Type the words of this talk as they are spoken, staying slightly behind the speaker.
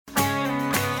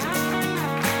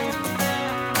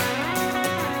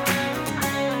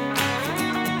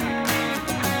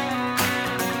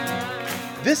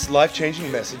This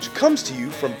life-changing message comes to you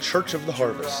from Church of the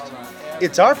Harvest.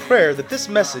 It's our prayer that this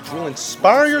message will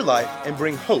inspire your life and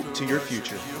bring hope to your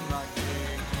future.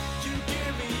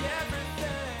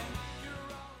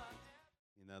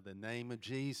 You know, the name of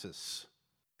Jesus,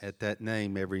 at that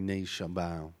name every knee shall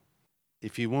bow.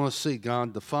 If you want to see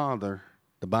God the Father,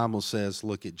 the Bible says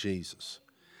look at Jesus.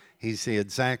 He's the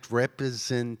exact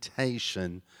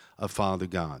representation of Father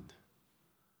God.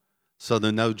 So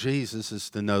to know Jesus is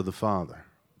to know the Father.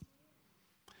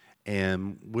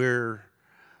 And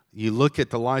you look at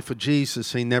the life of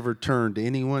Jesus, he never turned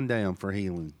anyone down for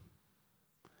healing.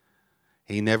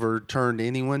 He never turned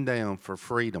anyone down for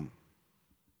freedom.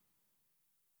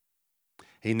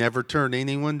 He never turned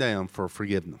anyone down for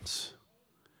forgiveness.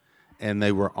 And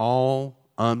they were all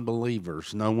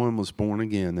unbelievers. No one was born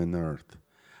again in the earth.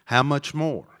 How much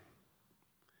more?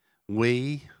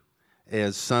 We,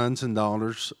 as sons and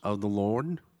daughters of the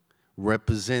Lord,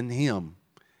 represent him.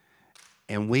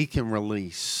 And we can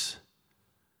release.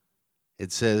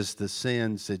 It says the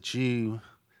sins that you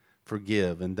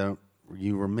forgive and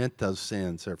you remit those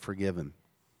sins are forgiven.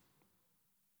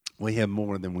 We have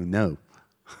more than we know.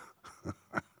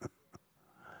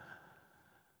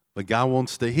 But God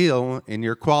wants to heal, and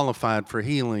you're qualified for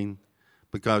healing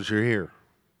because you're here.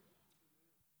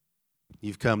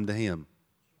 You've come to him.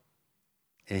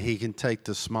 And he can take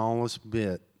the smallest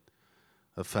bit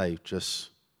of faith. Just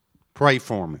pray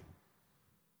for me.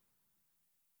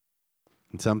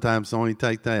 And sometimes don't only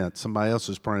take that. Somebody else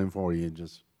is praying for you and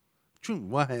just,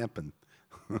 what happened?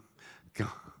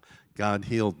 God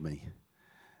healed me.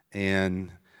 And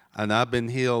I've been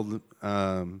healed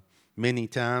many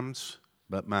times,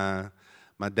 but my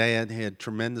dad had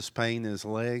tremendous pain in his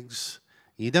legs.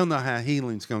 You don't know how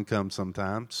healing's going to come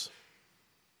sometimes.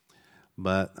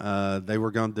 But they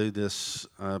were going to do this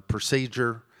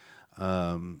procedure,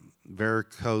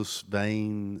 varicose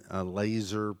vein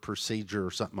laser procedure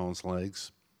or something on his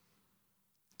legs.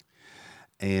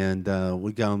 And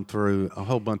we gone through a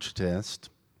whole bunch of tests.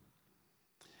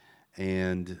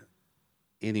 And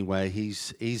anyway,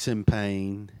 he's in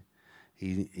pain.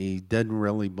 He doesn't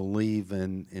really believe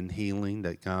in healing,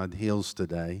 that God heals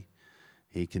today.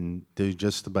 He can do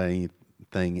just about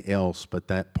anything else, but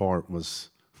that part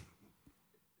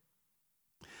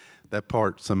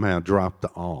somehow dropped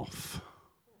off.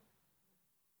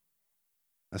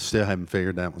 I still haven't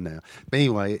figured that one out. But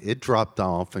anyway, it dropped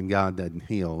off and God doesn't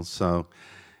heal. So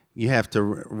you have to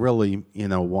really,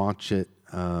 watch it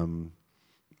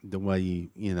the way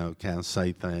you, kind of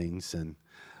say things. And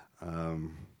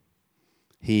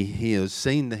he has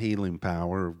seen the healing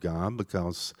power of God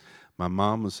because my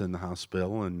mom was in the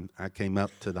hospital and I came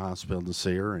up to the hospital to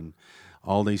see her, and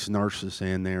all these nurses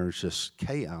in there, is just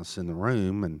chaos in the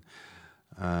room. And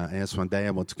I asked my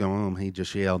dad what's going on. He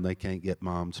just yelled, they can't get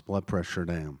mom's blood pressure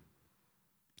down.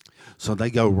 So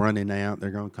they go running out. They're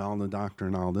going to call the doctor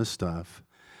and all this stuff.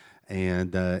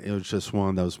 And it was just one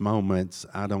of those moments.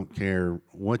 I don't care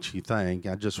what you think.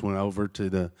 I just went over to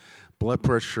the blood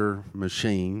pressure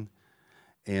machine,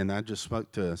 and I just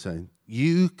spoke to her. I said,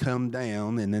 you come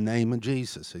down in the name of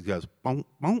Jesus. It goes, boom,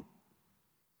 boom.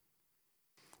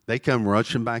 They come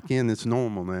rushing back in. It's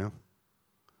normal now.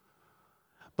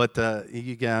 But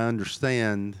you got to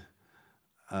understand,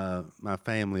 my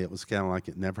family, it was kind of like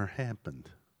it never happened.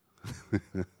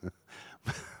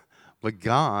 But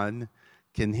God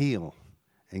can heal,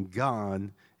 and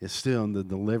God is still in the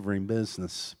delivering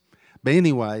business. But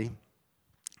anyway,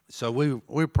 so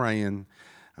we're praying.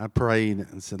 I prayed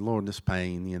and said, Lord, this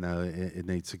pain, it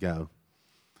needs to go.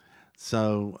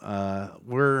 So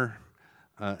we're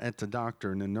at the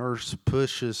doctor, and the nurse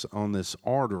pushes on this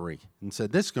artery and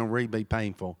said, this is going to really be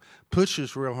painful.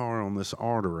 Pushes real hard on this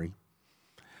artery.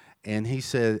 And he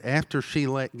said, after she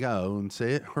let go, and said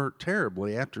it hurt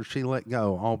terribly, after she let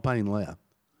go, all pain left.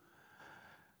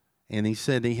 And he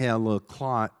said he had a little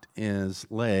clot in his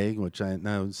leg, which I didn't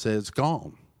know, says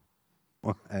gone.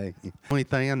 Well, hey, only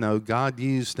thing I know, God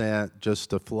used that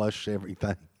just to flush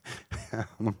everything.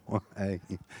 Hey.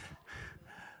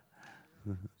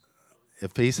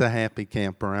 If he's a happy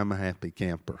camper, I'm a happy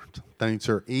camper. Things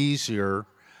are easier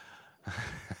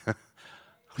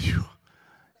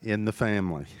in the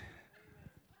family.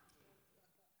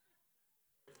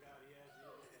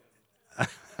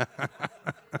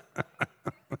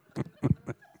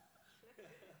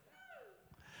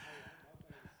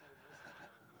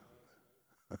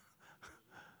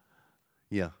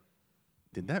 Yeah.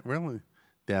 Did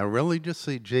I really just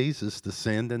see Jesus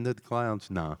descend into the clouds?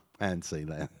 No, I didn't see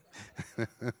that.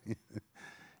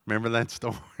 Remember that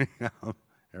story?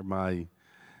 Everybody,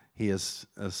 he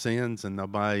ascends and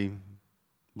nobody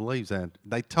believes that.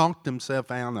 They talked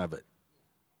themselves out of it.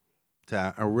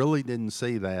 I really didn't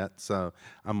see that, so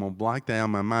I'm going to block that out of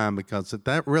my mind, because if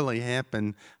that really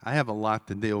happened, I have a lot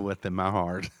to deal with in my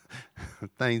heart.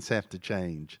 Things have to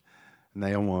change, and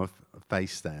they don't want to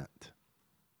face that.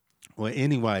 Well,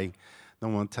 anyway, I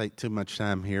don't want to take too much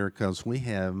time here, because we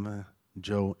have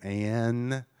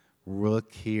Joanne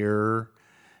Rook here,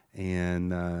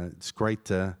 and it's great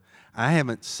to... I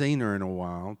haven't seen her in a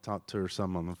while, talked to her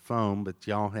some on the phone, but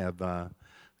y'all have,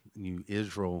 you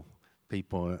Israel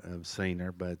people have seen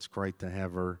her, but it's great to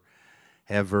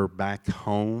have her back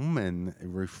home and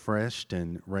refreshed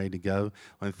and ready to go.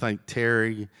 I want to thank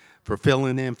Terry for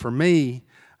filling in for me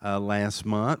last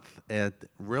month at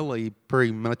really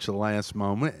pretty much the last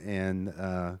moment, and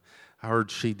I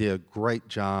heard she did a great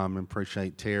job, and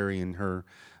appreciate Terry and her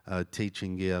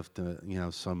teaching gift,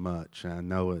 so much. I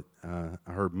know it.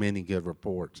 I heard many good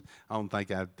reports. I don't think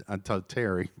I told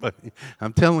Terry, but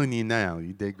I'm telling you now,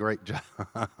 you did a great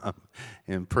job,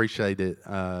 and appreciate it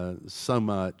so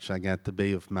much. I got to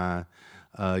be with my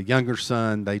younger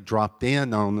son. They dropped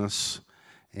in on us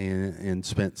and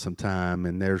spent some time,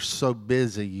 and they're so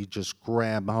busy, you just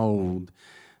grab hold.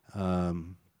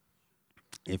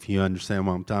 If you understand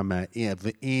what I'm talking about, if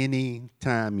any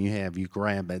time you have, you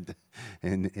grab it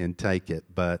and take it.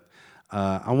 But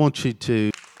I want you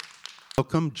to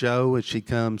welcome Jo as she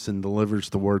comes and delivers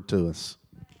the word to us.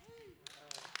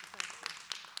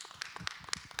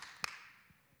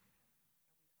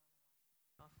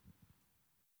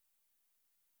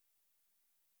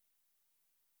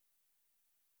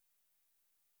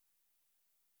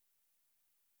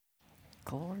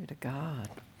 Glory to God.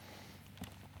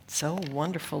 So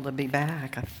wonderful to be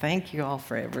back. I thank you all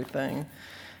for everything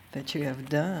that you have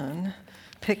done,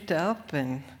 picked up,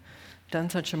 and done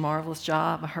such a marvelous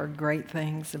job. I heard great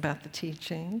things about the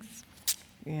teachings,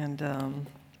 and I'm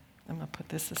going to put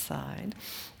this aside.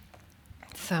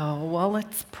 So,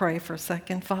 let's pray for a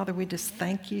second. Father, we just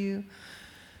thank you,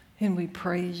 and we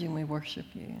praise you, and we worship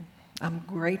you. I'm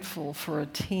grateful for a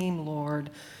team,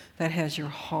 Lord, that has your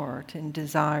heart and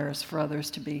desires for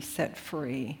others to be set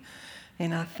free.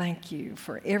 And I thank you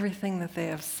for everything that they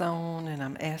have sown, and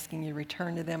I'm asking you to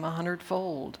return to them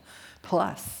 100-fold,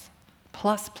 plus.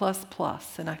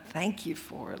 And I thank you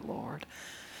for it, Lord.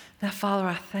 Now, Father,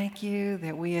 I thank you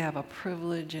that we have a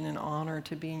privilege and an honor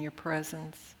to be in your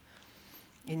presence.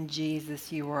 In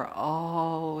Jesus, you are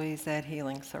always at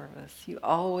healing service. You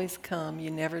always come.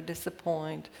 You never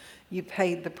disappoint. You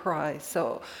paid the price.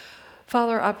 So,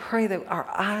 Father, I pray that our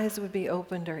eyes would be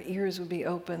opened, our ears would be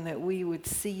open, that we would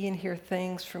see and hear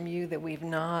things from you that we've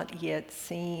not yet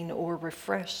seen, or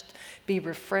be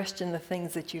refreshed in the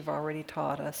things that you've already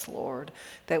taught us, Lord,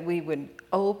 that we would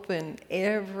open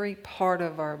every part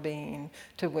of our being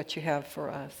to what you have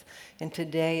for us. And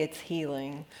today it's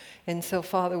healing. And so,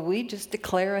 Father, we just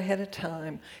declare ahead of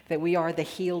time that we are the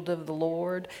healed of the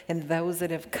Lord, and those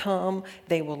that have come,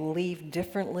 they will leave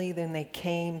differently than they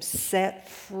came, set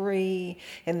free,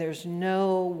 and there's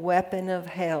no weapon of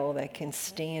hell that can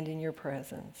stand in your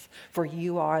presence. For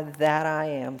you are that I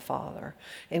am, Father.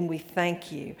 And we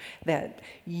thank you that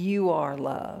you are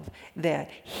love, that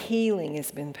healing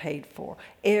has been paid for.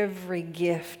 Every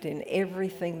gift and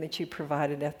everything that you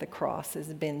provided at the cross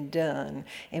has been done,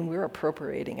 and we're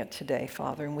appropriating it today,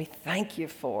 Father, and we thank you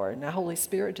for it. Now, Holy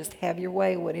Spirit, just have your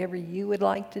way. Whatever you would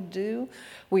like to do,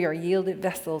 we are yielded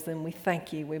vessels, and we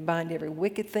thank you. We bind every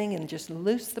wicked thing and just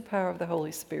loose the power of the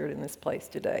Holy Spirit in this place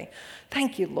today.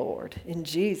 Thank you, Lord, in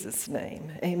Jesus'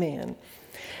 name. Amen.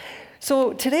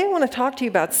 So today I want to talk to you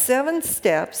about 7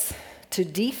 steps to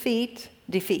defeat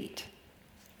defeat.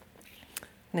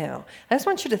 Now, I just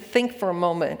want you to think for a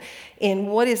moment in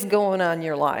what is going on in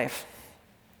your life.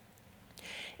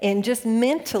 And just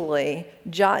mentally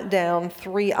jot down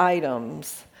 3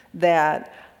 items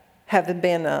that have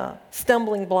been a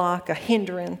stumbling block, a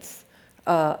hindrance,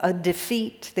 a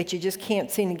defeat that you just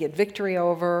can't seem to get victory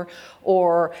over,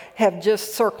 or have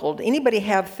just circled. Anybody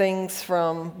have things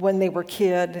from when they were a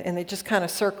kid and they just kind of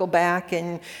circle back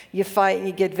and you fight and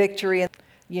you get victory?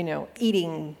 And,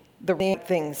 eating the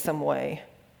things some way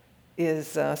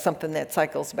is something that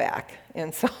cycles back.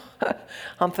 And so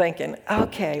I'm thinking,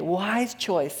 okay, wise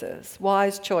choices.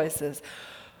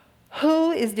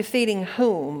 Who is defeating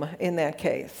whom in that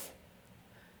case?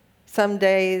 Some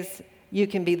days you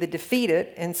can be the defeated,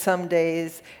 and some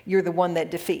days you're the one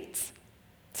that defeats.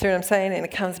 See what I'm saying? And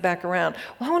it comes back around.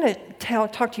 Well, I want to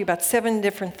talk to you about 7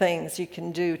 different things you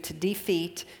can do to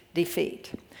defeat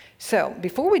defeat. So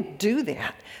before we do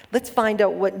that, let's find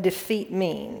out what defeat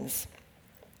means.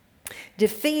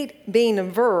 Defeat being a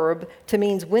verb to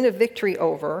means win a victory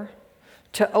over,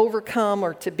 to overcome,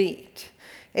 or to beat.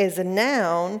 As a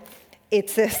noun, It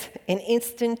says an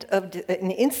instance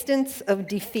of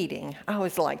defeating. I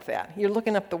always like that. You're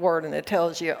looking up the word and it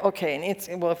tells you, okay,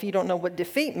 well, if you don't know what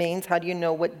defeat means, how do you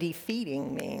know what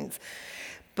defeating means?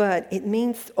 But it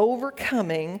means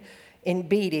overcoming and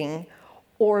beating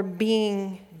or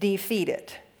being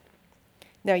defeated.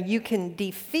 Now, you can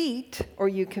defeat or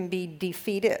you can be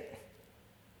defeated.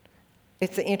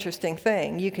 It's an interesting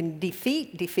thing. You can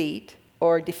defeat,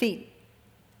 or defeat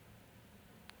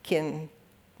can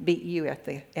beat you at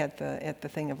the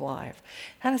thing of life.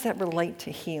 How does that relate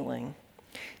to healing?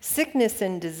 Sickness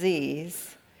and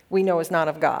disease, we know is not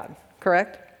of God,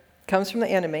 correct? Comes from the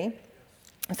enemy.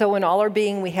 So in all our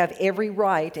being, we have every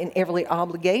right and every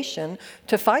obligation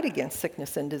to fight against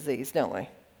sickness and disease, don't we?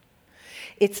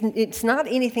 It's not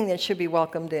anything that should be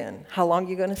welcomed in. How long are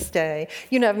you going to stay?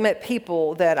 You know, I've met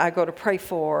people that I go to pray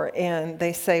for, and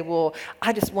they say, well,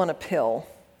 I just want a pill.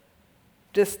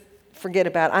 Just forget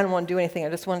about it. I don't want to do anything. I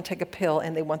just want to take a pill,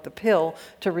 and they want the pill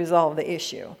to resolve the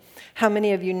issue. How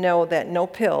many of you know that no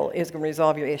pill is going to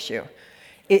resolve your issue?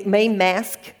 It may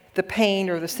mask the pain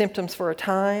or the symptoms for a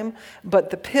time, but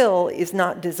the pill is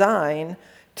not designed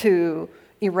to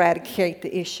eradicate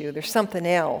the issue. There's something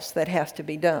else that has to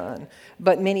be done.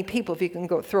 But many people, if you can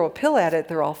go throw a pill at it,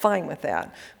 they're all fine with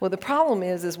that. Well, the problem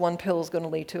is one pill is going to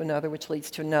lead to another, which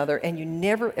leads to another, and you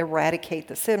never eradicate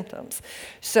the symptoms.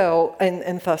 So,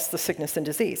 and thus the sickness and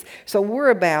disease. So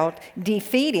we're about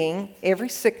defeating every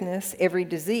sickness, every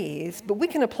disease, but we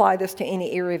can apply this to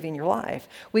any area in your life.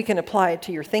 We can apply it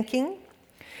to your thinking.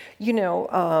 You know,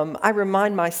 I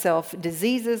remind myself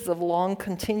diseases of long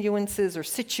continuances or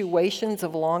situations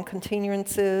of long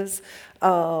continuances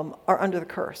are under the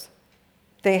curse.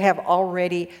 They have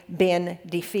already been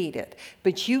defeated.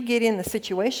 But you get in the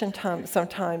situation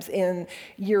sometimes and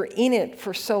you're in it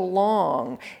for so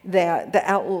long that the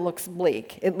outlook looks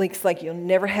bleak. It looks like you'll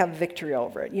never have victory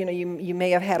over it. You know, you may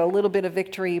have had a little bit of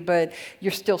victory, but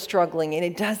you're still struggling, and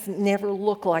it doesn't never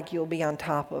look like you'll be on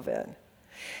top of it.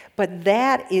 But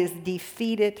that is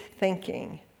defeated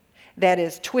thinking. That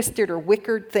is twisted or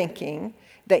wicked thinking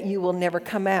that you will never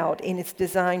come out. And it's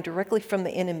designed directly from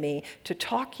the enemy to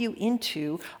talk you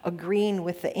into agreeing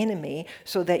with the enemy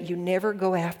so that you never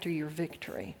go after your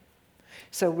victory.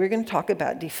 So we're going to talk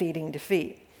about defeating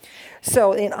defeat.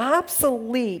 So an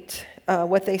obsolete,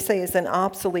 what they say is an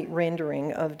obsolete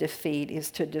rendering of defeat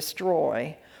is to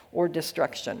destroy or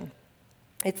destruction.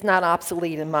 It's not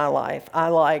obsolete in my life. I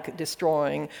like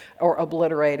destroying or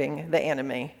obliterating the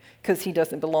enemy because he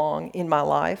doesn't belong in my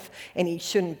life and he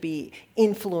shouldn't be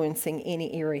influencing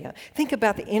any area. Think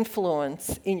about the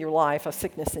influence in your life of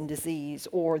sickness and disease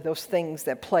or those things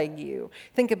that plague you.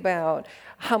 Think about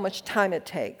how much time it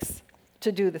takes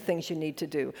to do the things you need to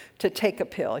do, to take a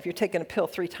pill. If you're taking a pill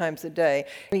 3 times a day,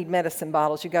 you need medicine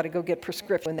bottles, you got to go get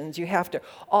prescriptions, you have to,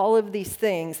 all of these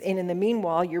things. And in the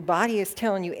meanwhile, your body is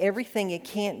telling you everything it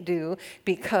can't do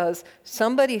because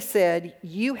somebody said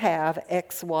you have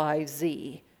X, Y,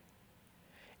 Z.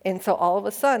 And so all of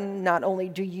a sudden, not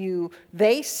only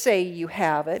they say you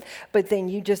have it, but then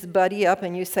you just buddy up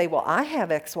and you say, well, I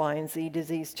have X, Y, and Z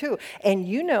disease too. And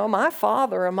you know, my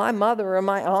father or my mother or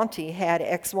my auntie had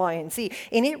X, Y, and Z,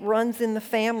 and it runs in the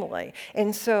family.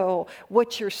 And so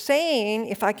what you're saying,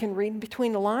 if I can read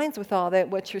between the lines with all that,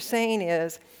 what you're saying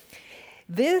is,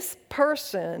 this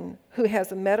person who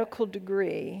has a medical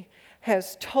degree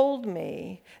has told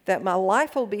me that my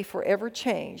life will be forever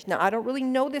changed. Now, I don't really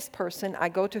know this person. I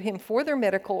go to him for their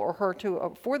medical or her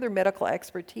for their medical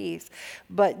expertise.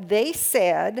 But they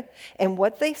said, and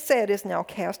what they said is now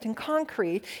cast in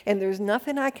concrete, and there's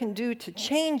nothing I can do to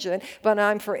change it, but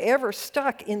I'm forever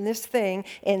stuck in this thing.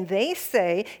 And they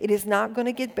say it is not going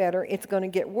to get better, it's going to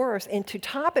get worse. And to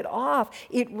top it off,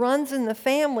 it runs in the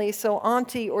family, so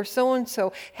auntie or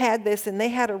so-and-so had this, and they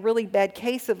had a really bad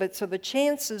case of it, so the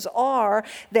chances are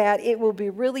that it will be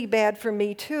really bad for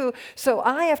me too. So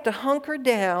I have to hunker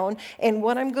down, and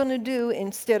what I'm going to do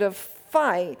instead of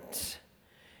fight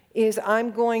is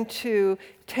I'm going to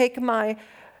take my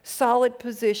solid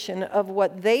position of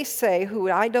what they say,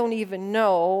 who I don't even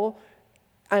know.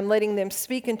 I'm letting them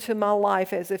speak into my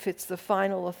life as if it's the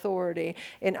final authority,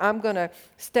 and I'm going to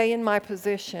stay in my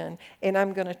position, and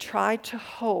I'm going to try to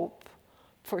hope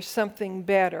for something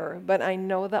better, but I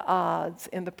know the odds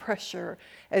and the pressure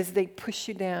as they push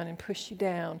you down and push you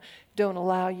down don't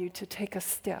allow you to take a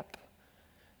step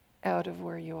out of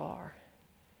where you are.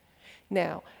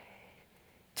 Now,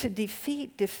 to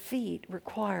defeat defeat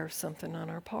requires something on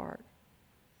our part.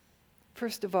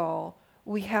 First of all,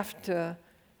 we have to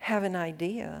have an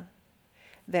idea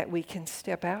that we can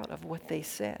step out of what they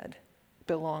said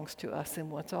belongs to us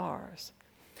and what's ours.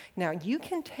 Now, you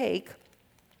can take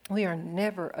We are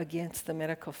never against the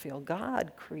medical field.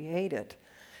 God created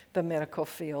the medical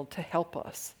field to help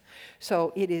us.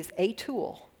 So it is a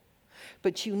tool.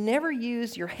 But you never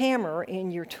use your hammer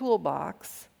in your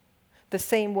toolbox the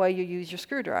same way you use your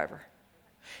screwdriver.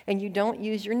 And you don't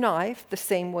use your knife the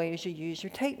same way as you use your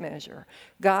tape measure.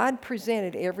 God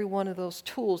presented every one of those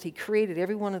tools. He created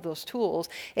every one of those tools.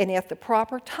 And at the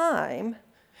proper time,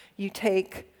 you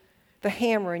take the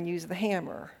hammer and use the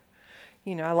hammer.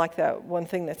 You know, I like that one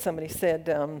thing that somebody said,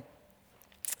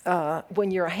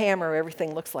 when you're a hammer,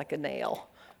 everything looks like a nail.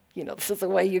 You know, this is the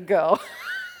way you go.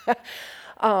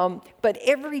 But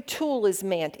every tool is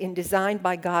meant and designed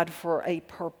by God for a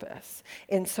purpose.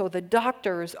 And so the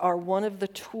doctors are one of the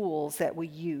tools that we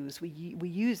use. We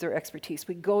use their expertise.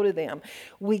 We go to them.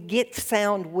 We get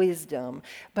sound wisdom.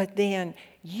 But then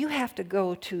you have to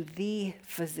go to the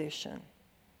physician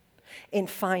and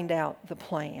find out the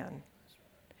plan.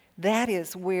 That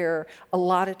is where a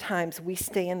lot of times we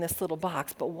stay in this little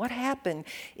box. But what happened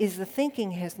is the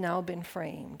thinking has now been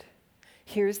framed.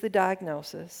 Here's the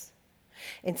diagnosis.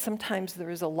 And sometimes there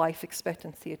is a life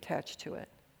expectancy attached to it.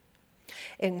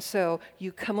 And so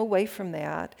you come away from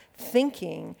that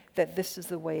thinking that this is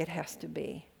the way it has to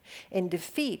be. And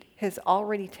defeat has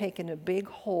already taken a big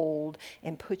hold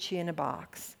and put you in a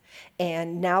box.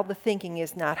 And now the thinking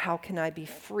is not how can I be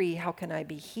free, how can I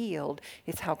be healed,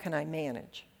 it's how can I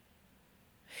manage.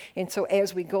 And so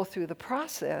as we go through the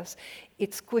process,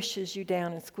 it squishes you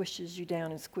down and squishes you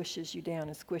down and squishes you down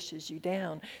and squishes you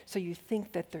down. So you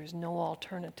think that there's no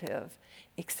alternative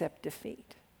except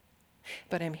defeat.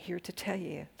 But I'm here to tell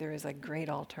you there is a great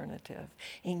alternative.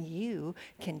 And you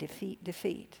can defeat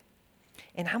defeat.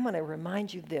 And I'm going to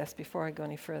remind you this before I go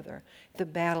any further. The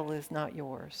battle is not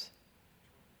yours.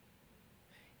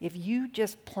 If you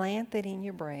just plant that in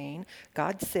your brain,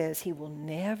 God says He will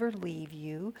never leave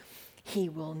you. He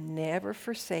will never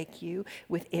forsake you.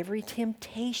 With every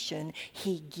temptation,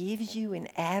 He gives you an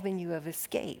avenue of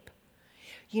escape.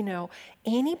 You know,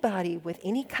 anybody with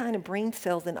any kind of brain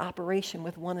cells in operation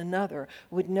with one another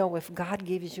would know if God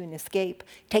gives you an escape,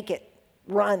 take it,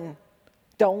 run.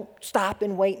 Don't stop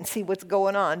and wait and see what's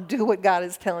going on. Do what God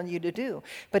is telling you to do.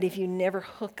 But if you never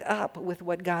hook up with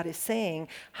what God is saying,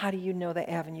 how do you know the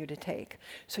avenue to take?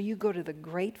 So you go to the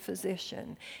great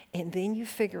physician, and then you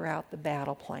figure out the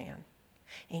battle plan.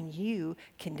 And you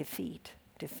can defeat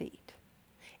defeat.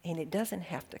 And it doesn't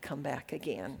have to come back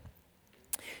again.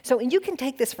 So, and you can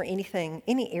take this for anything,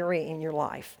 any area in your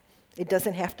life. It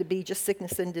doesn't have to be just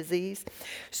sickness and disease.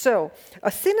 So, a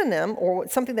synonym, or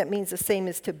something that means the same,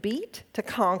 is to beat, to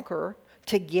conquer,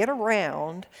 to get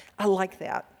around. I like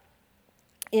that.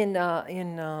 In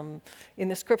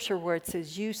the scripture where it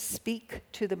says, you speak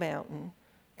to the mountain,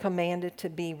 command it to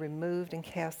be removed and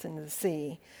cast into the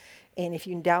sea. And if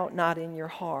you doubt not in your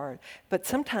heart. But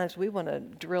sometimes we want to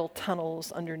drill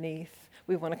tunnels underneath.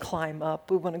 We want to climb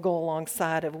up. We want to go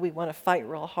alongside of it. We want to fight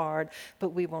real hard. But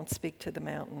we won't speak to the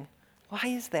mountain. Why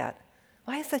is that?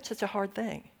 Why is that such a hard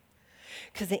thing?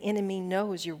 Because the enemy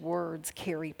knows your words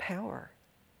carry power.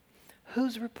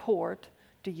 Whose report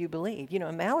do you believe? You know,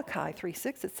 in Malachi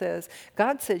 3:6 it says,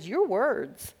 God says, your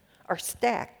words are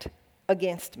stacked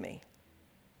against me.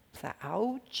 It's like,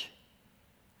 ouch.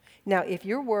 Now, if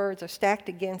your words are stacked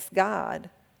against God,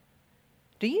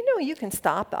 do you know you can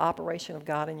stop the operation of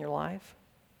God in your life?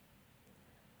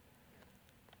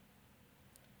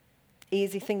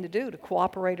 Easy thing to do, to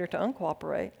cooperate or to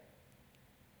uncooperate.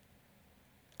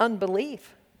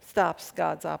 Unbelief stops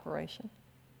God's operation.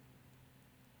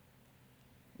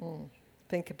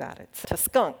 Think about it. To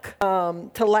skunk,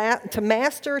 to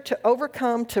master, to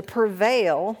overcome, to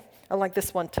prevail. I like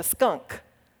this one, to skunk.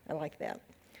 I like that.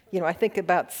 You know, I think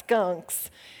about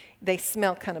skunks. They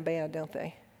smell kind of bad, don't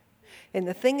they? And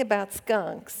the thing about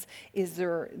skunks is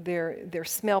their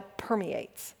smell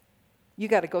permeates. You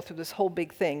got to go through this whole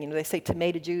big thing. You know, they say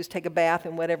tomato juice, take a bath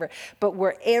and whatever. But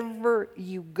wherever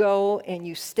you go and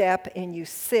you step and you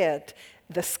sit,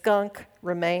 the skunk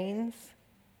remains.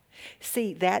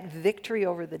 See, that victory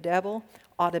over the devil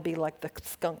ought to be like the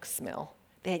skunk smell.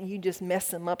 That you just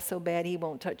mess him up so bad he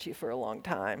won't touch you for a long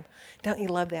time. Don't you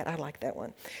love that? I like that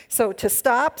one. So to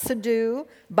stop, subdue,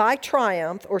 by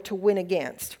triumph, or to win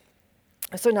against.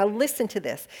 So now listen to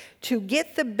this. To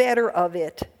get the better of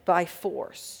it by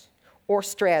force or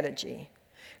strategy.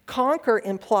 Conquer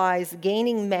implies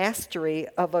gaining mastery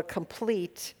of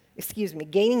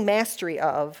gaining mastery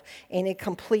of and a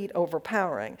complete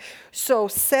overpowering. So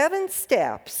 7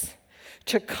 steps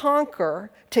to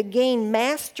conquer, to gain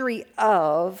mastery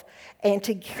of, and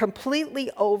to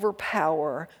completely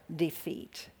overpower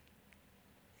defeat.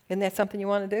 Isn't that something you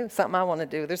want to do? Something I want to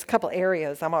do. There's a couple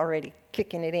areas I'm already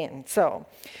kicking it in. So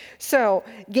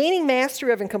gaining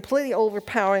mastery of and completely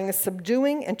overpowering is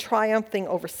subduing and triumphing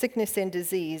over sickness and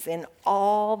disease and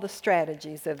all the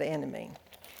strategies of the enemy.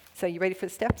 So you ready for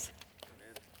the steps?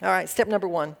 All right, step number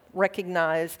 1,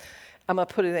 recognize, I'm going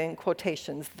to put it in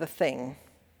quotations, the thing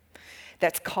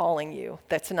that's calling you,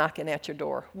 that's knocking at your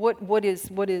door. What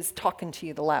is talking to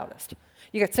you the loudest?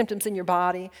 You got symptoms in your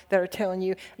body that are telling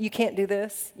you, you can't do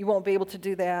this, you won't be able to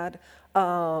do that.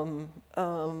 What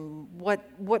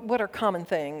are common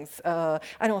things? I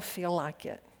don't feel like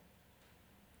it.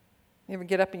 You ever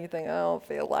get up and you think, I don't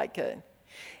feel like it?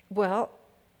 Well,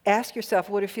 ask yourself,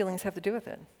 what do feelings have to do with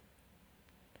it?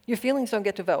 Your feelings don't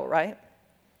get to vote, right?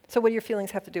 So what do your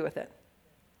feelings have to do with it?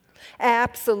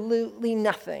 Absolutely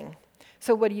nothing.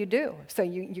 So what do? So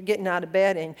you're getting out of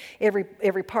bed and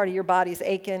every part of your body's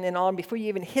aching and all. And before you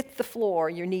even hit the floor,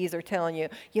 your knees are telling you,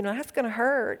 that's going to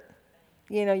hurt.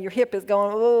 Your hip is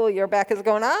going, oh, your back is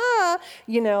going,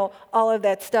 all of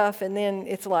that stuff. And then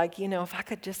it's like, if I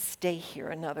could just stay here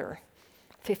another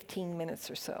 15 minutes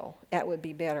or so, that would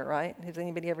be better, right? Has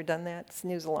anybody ever done that?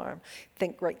 Snooze alarm.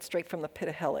 Think right straight from the pit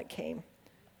of hell it came.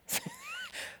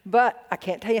 But I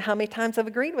can't tell you how many times I've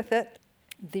agreed with it.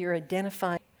 They're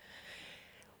identifying.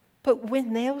 But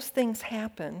when those things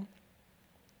happen,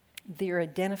 they're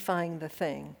identifying the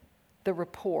thing, the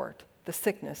report, the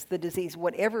sickness, the disease,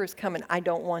 whatever is coming, I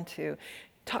don't want to.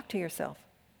 Talk to yourself.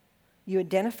 You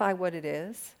identify what it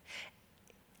is.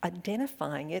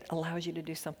 Identifying it allows you to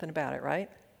do something about it, right?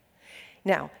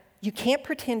 Now, you can't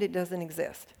pretend it doesn't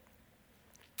exist.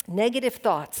 Negative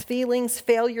thoughts, feelings,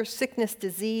 failure, sickness,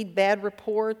 disease, bad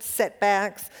reports,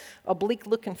 setbacks,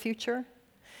 oblique-looking future.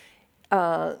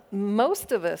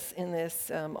 Most of us in this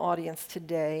audience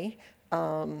today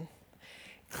can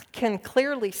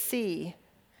clearly see,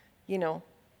 or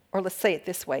let's say it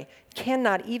this way,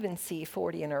 cannot even see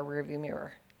 40 in our rearview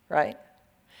mirror, right?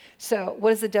 So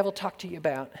what does the devil talk to you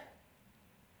about?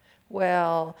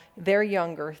 Well, they're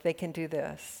younger, they can do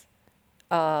this.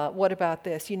 What about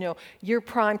this? Your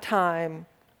prime time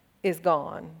is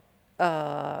gone.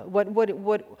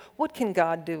 What can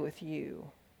God do with you?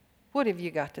 What have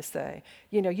you got to say?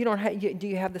 Do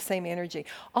you have the same energy?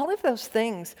 All of those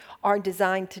things are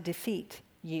designed to defeat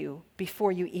you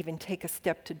before you even take a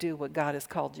step to do what God has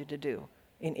called you to do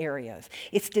in areas.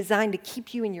 It's designed to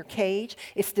keep you in your cage.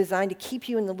 It's designed to keep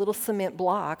you in the little cement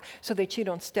block so that you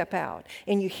don't step out.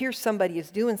 And you hear somebody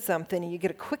is doing something and you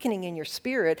get a quickening in your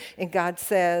spirit and God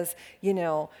says, you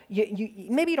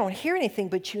maybe you don't hear anything,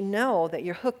 but you know that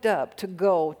you're hooked up to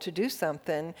go to do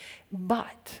something,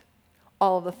 but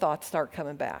all of the thoughts start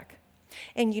coming back.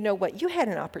 And you know what? You had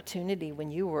an opportunity when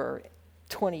you were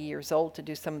 20 years old to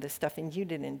do some of this stuff and you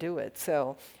didn't do it.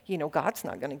 So, God's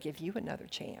not going to give you another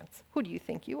chance. Who do you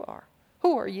think you are?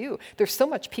 Who are you? There's so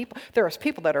much people. There's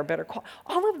people that are better.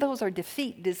 All of those are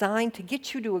defeat designed to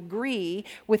get you to agree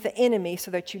with the enemy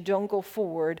so that you don't go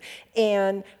forward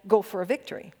and go for a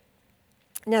victory.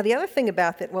 Now, the other thing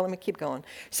about that, let me keep going.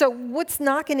 So what's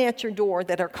knocking at your door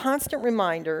that are constant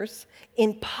reminders,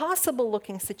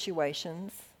 impossible-looking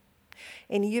situations,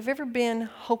 and you've ever been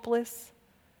hopeless?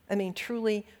 I mean,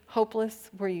 truly hopeless,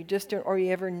 where you just don't, or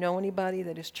you ever know anybody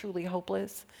that is truly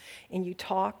hopeless, and you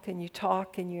talk and you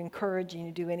talk and you encourage and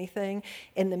you do anything,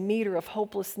 and the meter of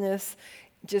hopelessness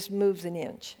just moves an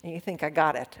inch, and you think, I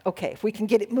got it. Okay, if we can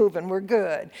get it moving, we're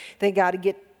good. They got to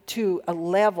get to a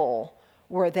level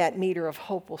where that meter of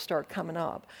hope will start coming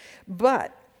up.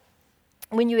 But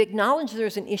when you acknowledge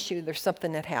there's an issue, there's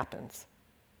something that happens.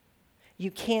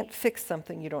 You can't fix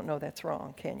something you don't know that's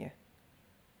wrong, can you?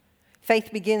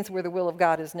 Faith begins where the will of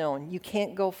God is known. You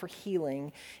can't go for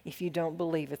healing if you don't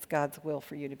believe it's God's will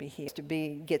for you to be healed.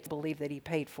 Believe that He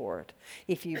paid for it.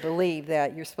 If you believe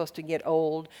that you're supposed to get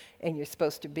old and you're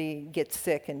supposed to get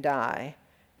sick and die,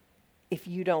 if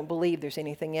you don't believe there's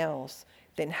anything else,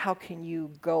 then how can you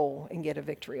go and get a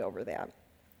victory over that?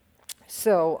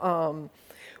 So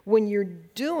when you're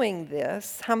doing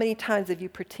this, how many times have you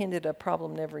pretended a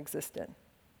problem never existed?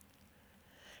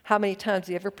 How many times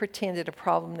have you ever pretended a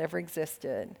problem never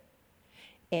existed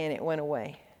and it went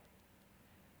away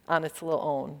on its little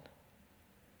own?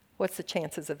 What's the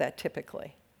chances of that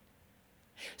typically?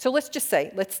 So let's just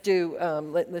say, let's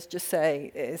just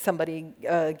say somebody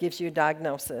gives you a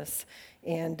diagnosis,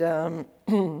 and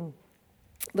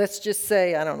let's just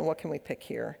say, I don't know, what can we pick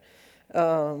here?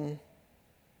 Let's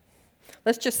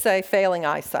just say failing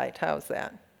eyesight. How's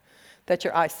that? That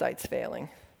your eyesight's failing.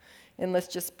 And let's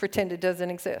just pretend it doesn't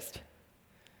exist.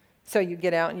 So you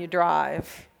get out and you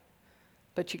drive,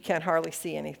 but you can't hardly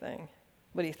see anything.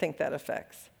 What do you think that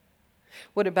affects?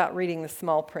 What about reading the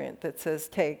small print that says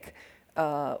take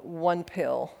one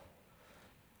pill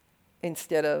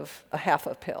instead of a half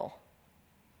a pill?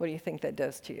 What do you think that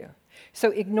does to you? So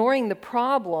ignoring the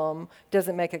problem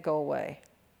doesn't make it go away.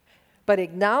 But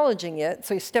acknowledging it,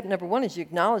 so step number one is you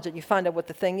acknowledge it, you find out what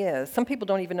the thing is. Some people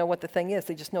don't even know what the thing is.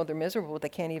 They just know they're miserable, but they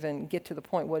can't even get to the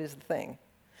point, what is the thing?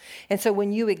 And so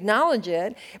when you acknowledge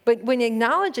it, but when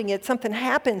acknowledging it, something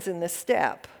happens in this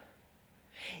step,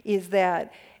 is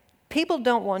that people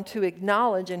don't want to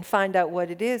acknowledge and find out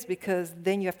what it is because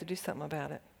then you have to do something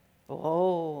about it.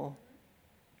 Oh,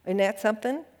 isn't that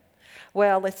something?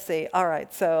 Well, let's see. All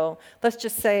right, so let's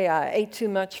just say I ate too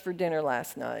much for dinner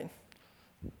last night.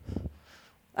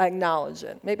 I acknowledge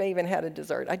it. Maybe I even had a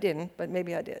dessert. I didn't, but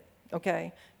maybe I did,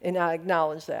 okay? And I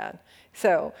acknowledge that.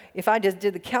 So if I just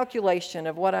did the calculation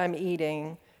of what I'm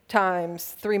eating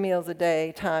times 3 meals a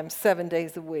day times 7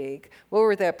 days a week, where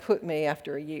would that put me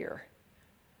after a year?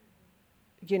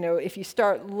 You know, if you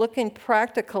start looking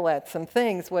practical at some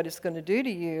things, what it's going to do to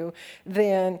you,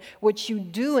 then what you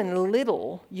do in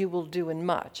little, you will do in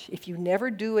much. If you never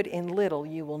do it in little,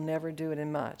 you will never do it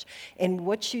in much. And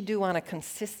what you do on a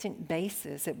consistent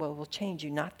basis, it will change you,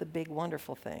 not the big,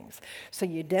 wonderful things. So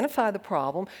you identify the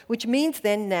problem, which means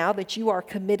then now that you are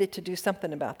committed to do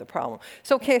something about the problem.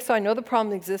 So, okay, so I know the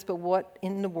problem exists, but what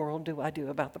in the world do I do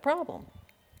about the problem?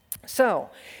 So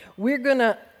we're going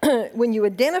to, when you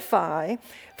identify,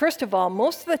 first of all,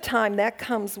 most of the time that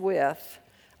comes with,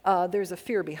 there's a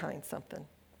fear behind something.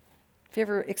 Have you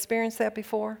ever experienced that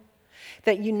before?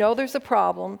 That you know there's a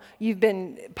problem, you've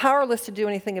been powerless to do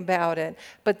anything about it,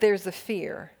 but there's a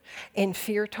fear. And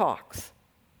fear talks.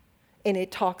 And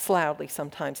it talks loudly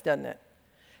sometimes, doesn't it?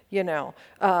 You know,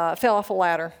 fell off a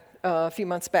ladder a few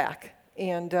months back.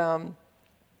 And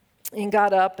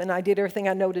got up, and I did everything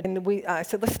I noted. And I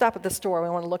said, let's stop at the store. We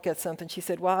want to look at something. She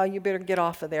said, well, you better get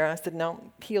off of there. I said,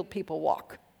 no, healed people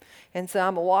walk. And so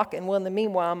I'm walking. Well, in the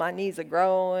meanwhile, my knees are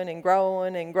growing and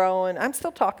growing and growing. I'm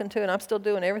still talking to it. I'm still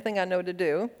doing everything I know to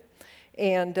do.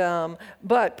 And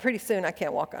but pretty soon, I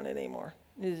can't walk on it anymore.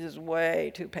 It's just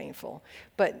way too painful.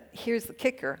 But here's the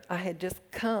kicker. I had just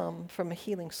come from a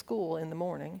healing school in the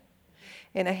morning,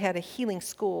 and I had a healing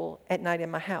school at night in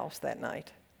my house that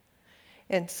night.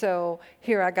 And so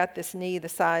here I got this knee the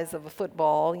size of a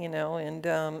football, you know, and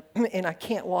I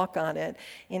can't walk on it.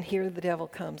 And here the devil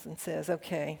comes and says,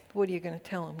 okay, what are you going to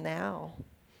tell him now?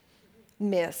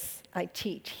 Miss, I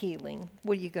teach healing.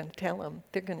 What are you going to tell them?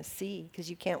 They're going to see because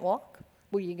you can't walk.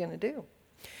 What are you going to do?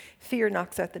 Fear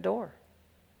knocks at the door.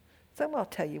 So I'll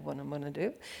tell you what I'm going to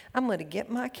do. I'm going to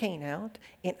get my cane out,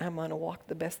 and I'm going to walk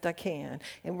the best I can.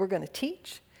 And we're going to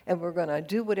teach. And we're going to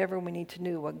do whatever we need to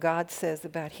do, what God says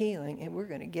about healing, and we're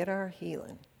going to get our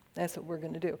healing. That's what we're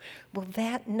going to do. Well,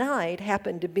 that night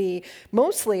happened to be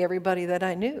mostly everybody that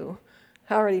I knew.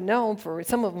 I already known for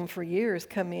some of them for years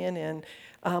come in, and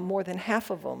more than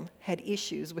half of them had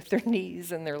issues with their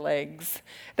knees and their legs.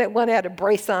 That one had a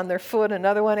brace on their foot,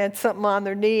 another one had something on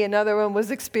their knee, another one was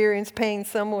experiencing pain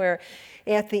somewhere.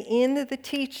 At the end of the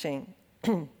teaching,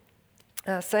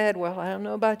 I said, well, I don't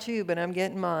know about you, but I'm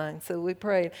getting mine. So we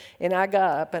prayed, and I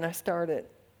got up, and I started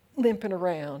limping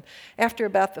around. After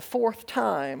about the 4th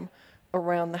time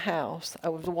around the house, I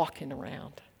was walking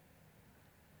around.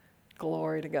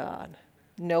 Glory to God.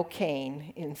 No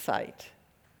cane in sight.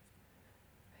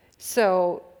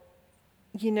 So,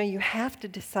 you know, you have to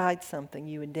decide something.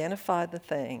 You identify the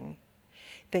thing,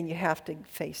 then you have to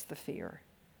face the fear.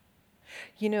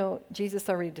 You know, Jesus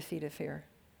already defeated fear.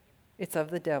 It's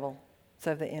of the devil.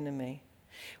 Of the enemy.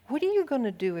 What are you going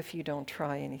to do if you don't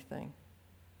try anything?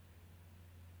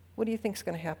 What do you think is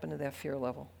going to happen to that fear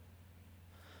level?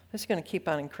 It's going to keep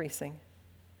on increasing.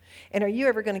 And are you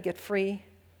ever going to get free,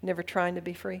 never trying to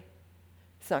be free?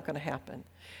 It's not going to happen.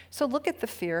 So look at the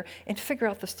fear and figure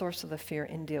out the source of the fear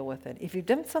and deal with it. If you've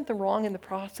done something wrong in the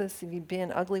process, if you've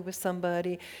been ugly with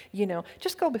somebody, you know,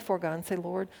 just go before God and say,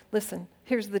 Lord, listen,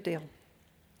 here's the deal.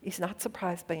 He's not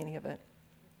surprised by any of it.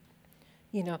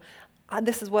 You know,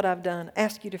 this is what I've done.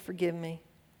 Ask you to forgive me.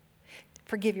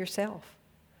 Forgive yourself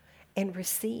and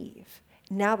receive.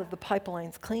 Now that the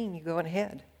pipeline's clean, you go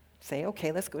ahead. Say,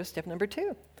 okay, let's go to step number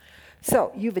 2.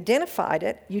 So you've identified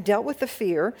it. You dealt with the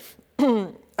fear.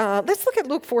 Let's look at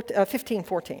Luke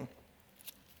 15:14.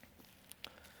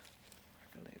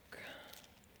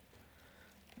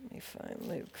 Let me find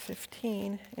Luke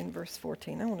 15 in verse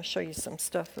 14. I want to show you some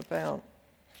stuff about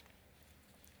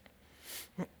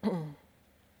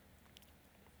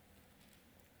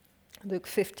Luke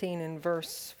 15 and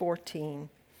verse 14.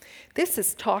 This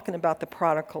is talking about the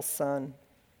prodigal son.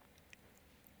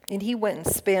 And he went and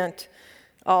spent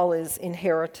all his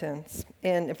inheritance.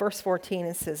 And in verse 14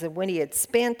 it says, and when he had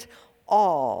spent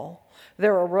all,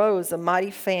 there arose a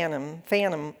mighty famine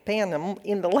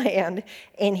in the land,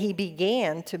 and he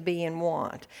began to be in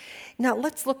want. Now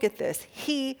let's look at this.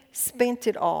 He spent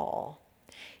it all.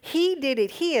 He did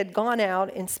it. He had gone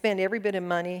out and spent every bit of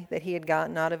money that he had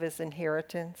gotten out of his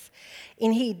inheritance,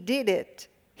 and he did it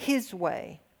his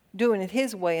way, doing it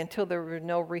his way until there were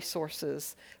no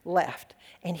resources left,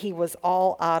 and he was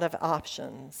all out of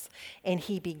options, and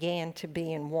he began to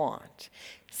be in want.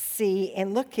 See,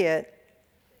 and look at,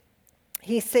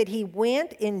 he said he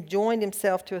went and joined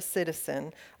himself to a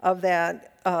citizen of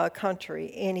that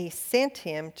country, and he sent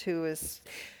him to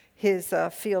his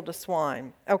field of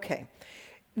swine. Okay.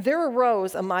 There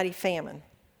arose a mighty famine.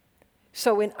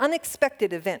 So an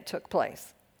unexpected event took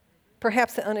place.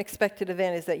 Perhaps the unexpected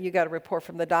event is that you got a report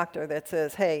from the doctor that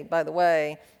says, hey, by the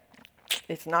way,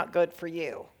 it's not good for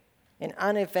you. An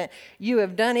unevent. You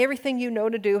have done everything you know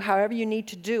to do, however you need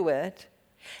to do it,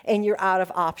 and you're out of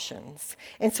options.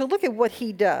 And so look at what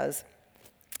he does.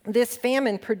 This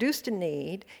famine produced a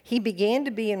need. He began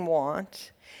to be in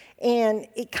want, and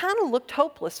it kind of looked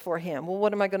hopeless for him. Well,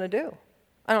 what am I going to do?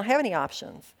 I don't have any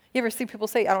options. You ever see people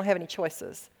say, I don't have any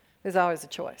choices? There's always a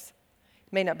choice.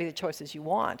 It may not be the choices you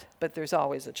want, but there's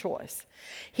always a choice.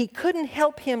 He couldn't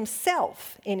help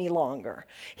himself any longer.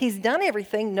 He's done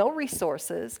everything, no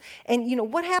resources. And you know,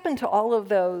 what happened to all of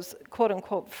those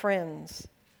quote-unquote friends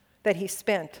that he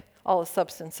spent all his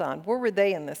substance on? Where were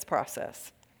they in this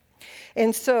process?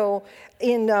 And so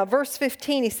in verse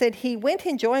 15, he said, he went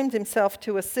and joined himself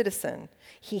to a citizen.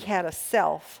 He had a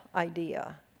self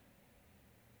idea.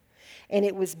 And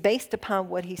it was based upon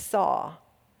what he saw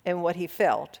and what he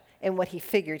felt and what he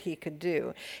figured he could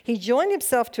do. He joined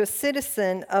himself to a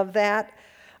citizen of that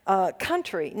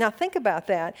country. Now think about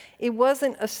that. It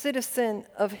wasn't a citizen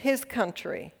of his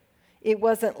country. It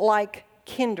wasn't like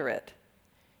kindred.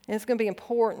 And it's going to be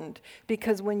important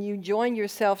because when you join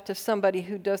yourself to somebody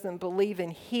who doesn't believe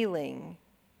in healing,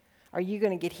 are you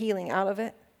going to get healing out of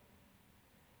it?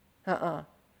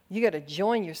 You got to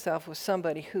join yourself with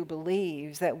somebody who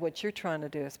believes that what you're trying to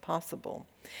do is possible.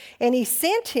 And he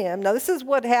sent him. Now, this is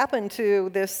what happened to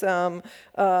this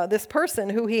this person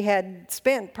who he had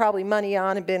spent probably money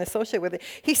on and been associated with it.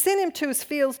 He sent him to his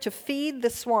fields to feed the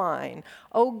swine.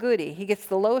 Oh, goody. He gets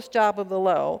the lowest job of the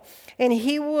low. And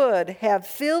he would have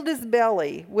filled his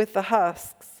belly with the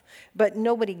husks, but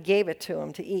nobody gave it to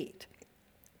him to eat.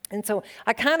 And so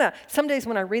I kind of, some days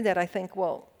when I read that, I think,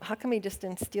 well, how come he just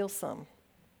didn't steal some?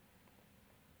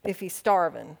 If he's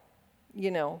starving, you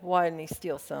know, why didn't he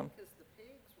steal some? Because the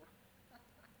pigs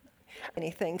were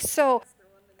anything. So,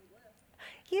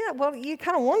 yeah, well, you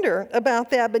kind of wonder about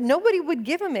that, but nobody would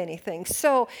give him anything.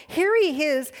 So here he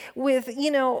is with, you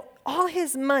know, all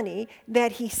his money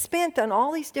that he spent on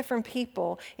all these different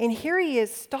people, and here he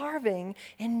is starving,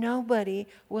 and nobody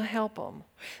will help him.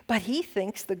 But he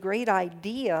thinks the great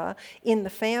idea in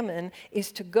the famine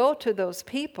is to go to those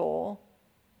people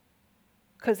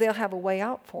because they'll have a way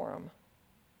out for him.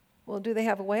 Well, do they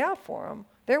have a way out for him?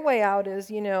 Their way out is,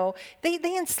 you know, they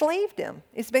enslaved him.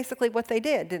 It's basically what they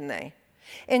did, didn't they?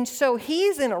 And so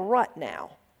he's in a rut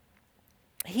now.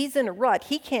 He's in a rut.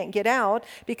 He can't get out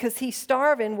because he's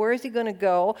starving. Where is he going to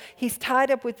go? He's tied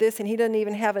up with this, and he doesn't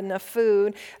even have enough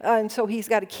food. And so he's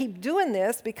got to keep doing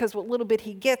this because what little bit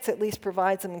he gets at least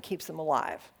provides him and keeps him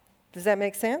alive. Does that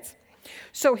make sense?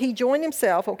 So he joined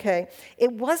himself, okay.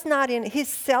 It was not in, his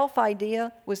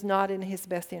self-idea was not in his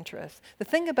best interest. The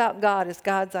thing about God is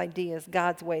God's ideas,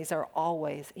 God's ways are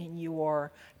always in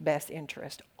your best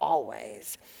interest,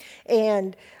 always.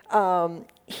 And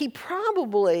he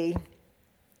probably,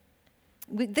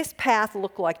 this path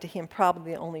looked like to him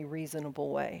probably the only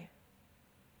reasonable way.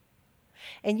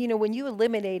 And you know, when you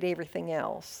eliminate everything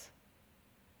else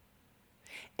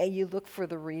and you look for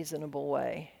the reasonable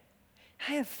way,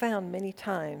 I have found many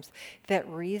times that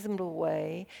reasonable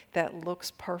way that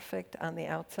looks perfect on the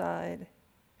outside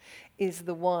is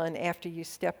the one after you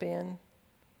step in,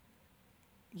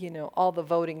 you know, all the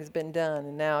voting's been done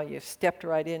and now you've stepped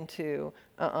right into,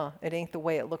 it ain't the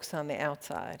way it looks on the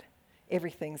outside.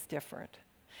 Everything's different.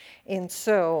 And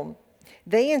so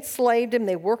they enslaved him.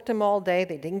 They worked him all day.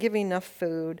 They didn't give him enough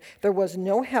food. There was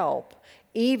no help,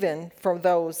 even from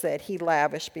those that he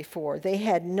lavished before. They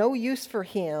had no use for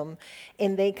him,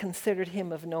 and they considered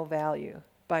him of no value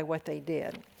by what they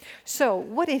did. So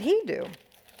what did he do?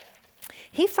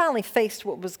 He finally faced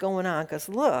what was going on, because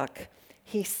look,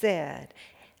 he said,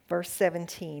 verse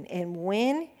 17, and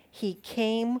when he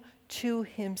came to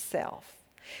himself.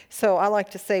 So I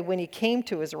like to say when he came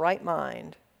to his right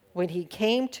mind, when he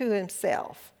came to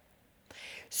himself.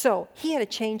 So he had a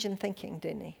change in thinking,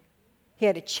 didn't he? He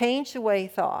had to change the way he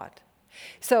thought.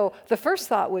 So the first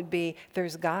thought would be,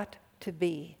 there's got to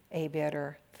be a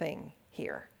better thing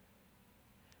here.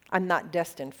 I'm not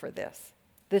destined for this.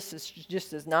 This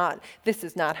is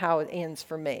not how it ends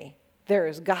for me. There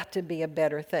has got to be a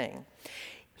better thing.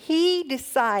 He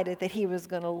decided that he was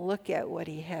going to look at what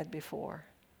he had before.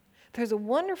 There's a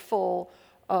wonderful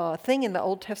thing in the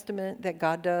Old Testament that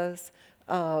God does.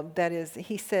 That is,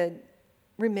 he said,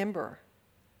 remember,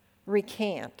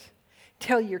 recant,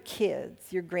 tell your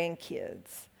kids, your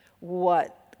grandkids,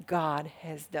 what God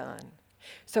has done.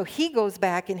 So he goes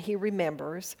back and he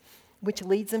remembers, which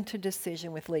leads him to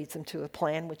decision, which leads him to a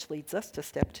plan, which leads us to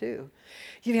step 2.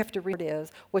 You have to read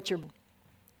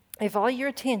if all your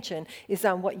attention is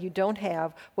on what you don't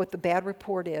have, what the bad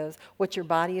report is, what your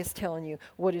body is telling you,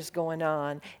 what is going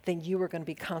on, then you are going to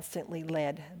be constantly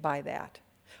led by that.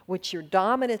 What your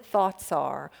dominant thoughts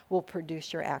are will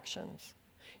produce your actions.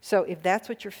 So if that's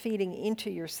what you're feeding into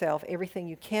yourself, everything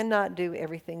you cannot do,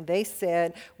 everything they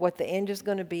said, what the end is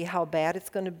going to be, how bad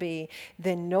it's going to be,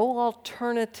 then no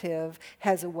alternative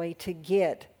has a way to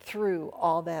get through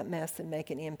all that mess and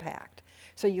make an impact.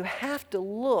 So you have to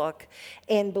look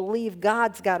and believe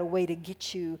God's got a way to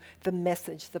get you the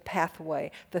message, the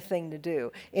pathway, the thing to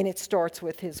do. And it starts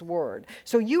with His Word.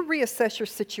 So you reassess your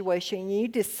situation and you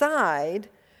decide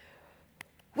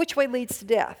which way leads to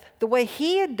death. The way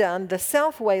he had done, the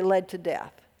self way led to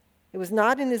death. It was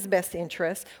not in his best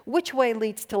interest. Which way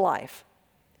leads to life?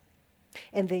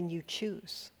 And then you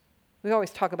choose. We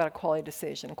always talk about a quality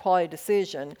decision. A quality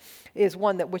decision is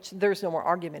one which there's no more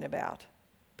argument about,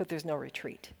 but there's no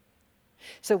retreat.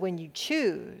 So when you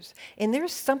choose, and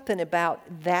there's something about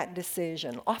that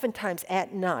decision, oftentimes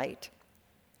at night,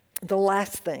 the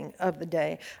last thing of the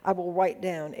day, I will write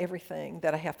down everything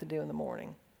that I have to do in the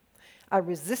morning. I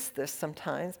resist this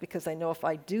sometimes because I know if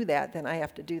I do that, then I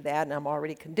have to do that, and I'm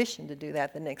already conditioned to do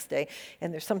that the next day.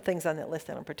 And there's some things on that list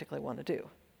I don't particularly want to do.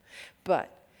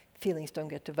 But feelings don't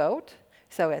get to vote.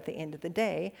 So at the end of the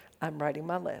day, I'm writing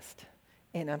my list,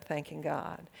 and I'm thanking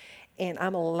God. And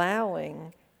I'm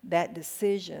allowing that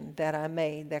decision that I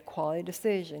made, that quality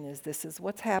decision is this is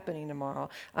what's happening tomorrow.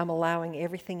 I'm allowing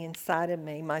everything inside of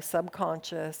me, my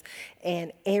subconscious,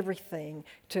 and everything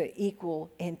to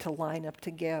equal and to line up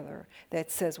together.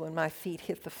 That says when my feet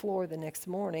hit the floor the next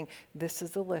morning, this is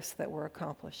the list that we're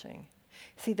accomplishing.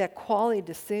 See, that quality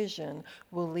decision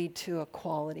will lead to a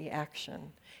quality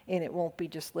action, and it won't be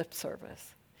just lip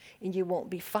service. And you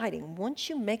won't be fighting. Once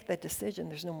you make that decision,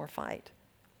 there's no more fight.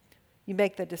 You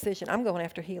make that decision, I'm going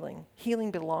after healing.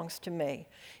 Healing belongs to me.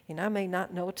 And I may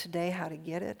not know today how to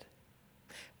get it,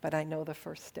 but I know the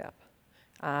first step.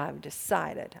 I've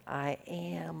decided I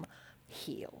am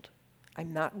healed.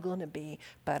 I'm not going to be,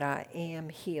 but I am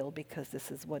healed because this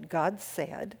is what God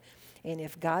said. And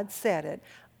if God said it,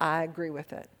 I agree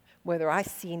with it. Whether I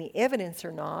see any evidence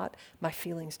or not, my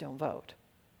feelings don't vote.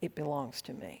 It belongs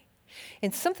to me.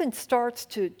 And something starts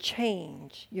to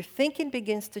change. Your thinking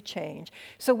begins to change.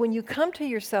 So when you come to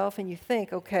yourself and you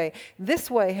think, okay, this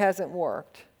way hasn't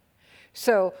worked,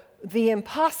 so the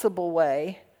impossible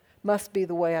way must be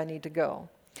the way I need to go.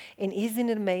 And isn't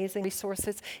it amazing?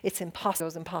 Resources, it's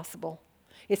impossible.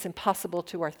 It's impossible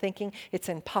to our thinking. It's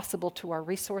impossible to our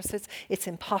resources. It's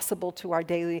impossible to our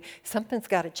daily. Something's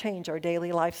got to change our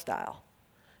daily lifestyle.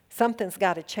 Something's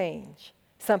got to change.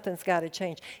 Something's got to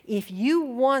change. If you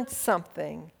want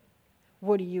something,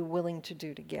 what are you willing to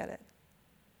do to get it?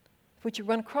 What you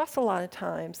run across a lot of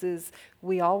times is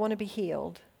we all want to be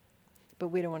healed, but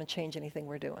we don't want to change anything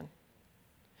we're doing.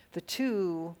 The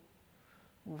two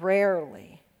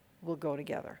rarely will go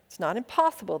together. It's not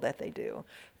impossible that they do,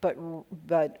 but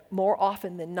more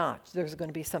often than not, there's going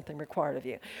to be something required of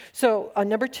you. So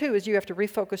number 2 is you have to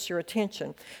refocus your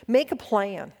attention. Make a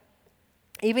plan.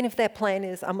 Even if that plan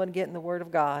is, I'm going to get in the Word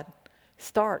of God,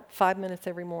 start 5 minutes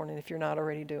every morning if you're not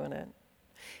already doing it.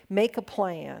 Make a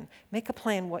plan. Make a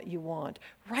plan what you want.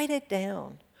 Write it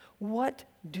down. What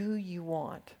do you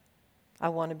want? I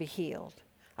want to be healed.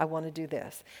 I want to do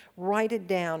this. Write it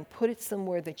down. Put it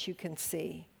somewhere that you can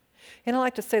see. And I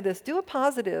like to say this, do a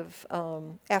positive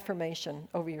affirmation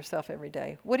over yourself every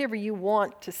day. Whatever you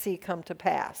want to see come to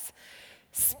pass.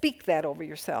 Speak that over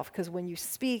yourself, because when you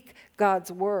speak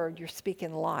God's word, you're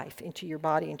speaking life into your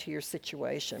body, into your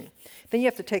situation. Then you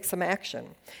have to take some action.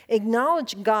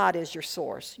 Acknowledge God as your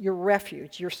source, your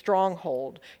refuge, your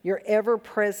stronghold, your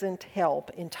ever-present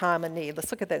help in time of need.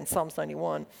 Let's look at that in Psalms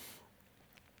 91.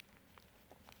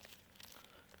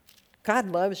 God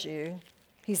loves you.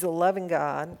 He's a loving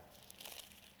God.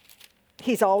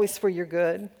 He's always for your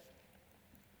good.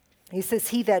 He says,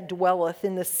 he that dwelleth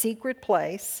in the secret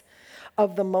place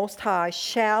of the Most High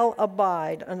shall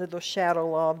abide under the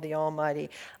shadow of the Almighty.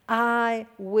 I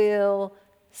will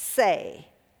say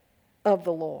of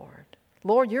the Lord,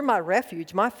 Lord, you're my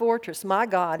refuge, my fortress, my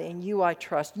God, in you I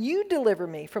trust. You deliver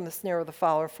me from the snare of the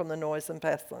fowler, from the noise and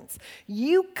pestilence.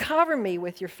 You cover me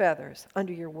with your feathers.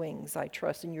 Under your wings I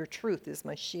trust, and your truth is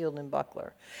my shield and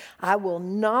buckler. I will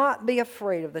not be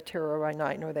afraid of the terror by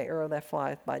night, nor the arrow that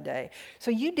flieth by day.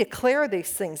 So you declare these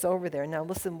things over there. Now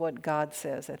listen what God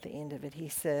says at the end of it. He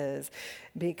says,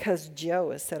 because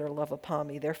Joe has set her love upon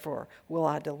me, therefore will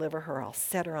I deliver her. I'll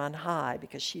set her on high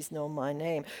because she's known my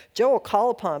name. Joe will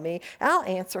call upon me. I'll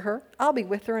answer her. I'll be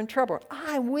with her in trouble.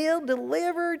 I will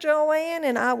deliver Joanne,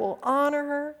 and I will honor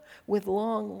her. With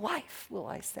long life will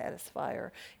I satisfy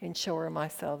her and show her my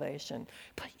salvation.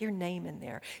 Put your name in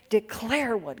there.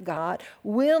 Declare what God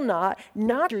will not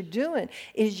you're doing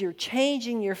is you're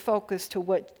changing your focus to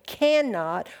what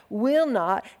cannot, will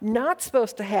not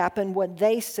supposed to happen, what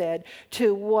they said,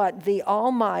 to what the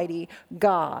Almighty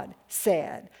God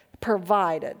said.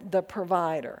 Provided, the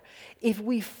provider. If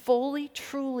we fully,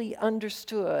 truly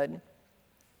understood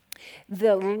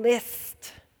the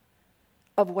list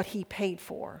of what he paid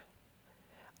for,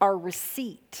 our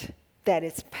receipt that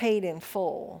is paid in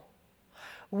full,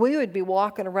 we would be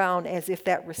walking around as if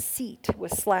that receipt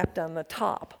was slapped on the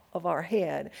top of our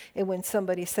head. And when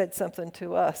somebody said something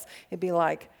to us, it'd be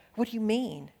like, what do you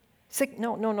mean?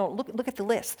 No, look at the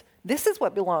list. This is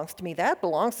what belongs to me. That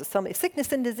belongs to somebody.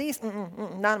 Sickness and disease,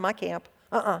 not in my camp.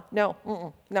 No.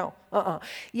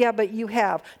 Yeah, but you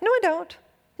have. No,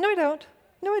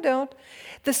 I don't.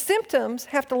 The symptoms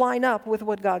have to line up with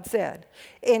what God said.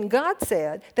 And God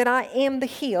said that I am the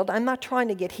healed. I'm not trying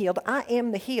to get healed. I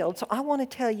am the healed. So I want to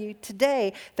tell you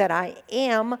today that I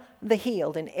am the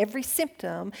healed. And every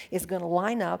symptom is going to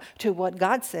line up to what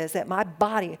God says, that my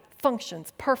body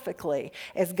functions perfectly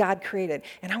as God created.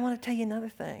 And I want to tell you another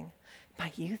thing.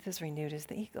 My youth is renewed as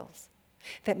the eagles.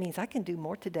 That means I can do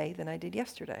more today than I did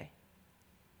yesterday.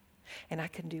 And I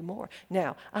can do more.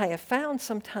 Now, I have found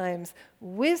sometimes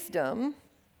wisdom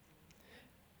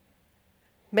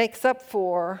makes up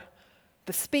for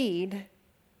the speed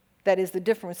that is the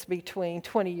difference between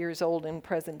 20 years old and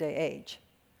present day age.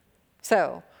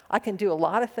 So I can do a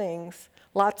lot of things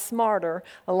a lot smarter,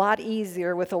 a lot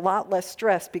easier, with a lot less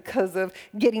stress because of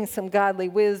getting some godly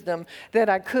wisdom that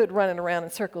I could running around in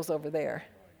circles over there.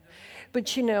 But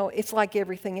it's like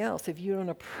everything else. If you don't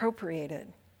appropriate it,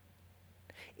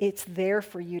 it's there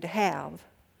for you to have,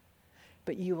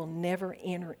 but you will never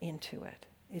enter into it.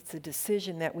 It's a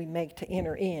decision that we make to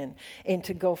enter in and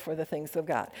to go for the things of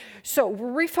God. So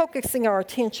we're refocusing our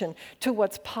attention to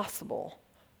what's possible,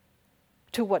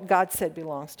 to what God said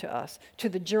belongs to us, to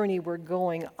the journey we're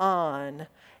going on,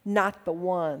 not the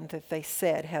one that they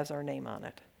said has our name on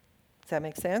it. Does that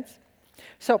make sense?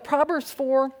 So Proverbs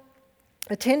 4,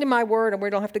 attend to my word, and we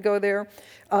don't have to go there.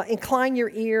 Incline your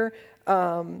ear.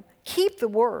 Keep the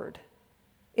word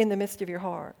in the midst of your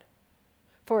heart,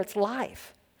 for it's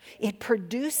life. It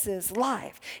produces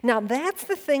life. Now, that's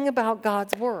the thing about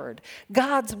God's word.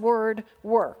 God's word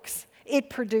works.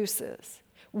 It produces.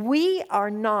 We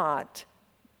are not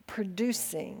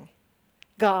producing.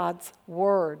 God's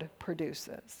word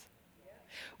produces.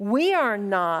 We are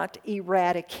not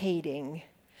eradicating.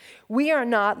 We are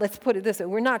not, let's put it this way,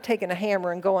 we're not taking a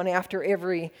hammer and going after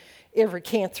every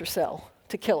cancer cell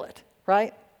to kill it,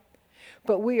 right?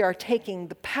 But we are taking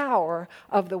the power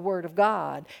of the Word of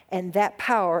God, and that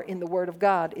power in the Word of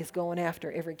God is going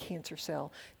after every cancer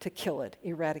cell to kill it,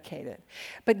 eradicate it.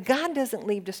 But God doesn't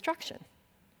leave destruction.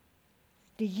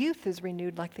 The youth is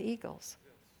renewed like the eagles.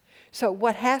 So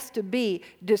what has to be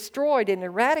destroyed and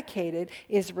eradicated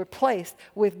is replaced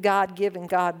with God-given,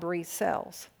 God-breathed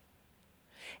cells.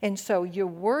 And so your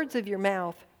words of your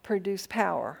mouth produce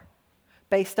power.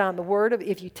 Based on the word of,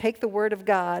 if you take the word of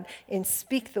God and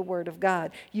speak the word of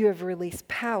God, you have released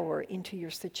power into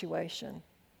your situation.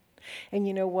 And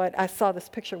you know what? I saw this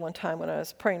picture one time when I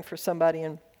was praying for somebody,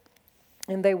 and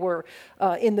they were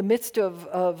in the midst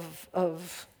of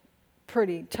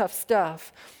pretty tough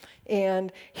stuff.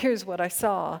 And here's what I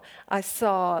saw. I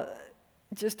saw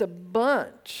just a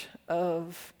bunch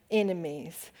of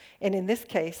enemies. And in this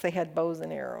case, they had bows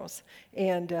and arrows.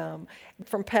 And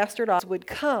from Pastor Oz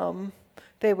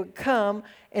they would come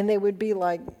and they would be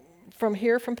like from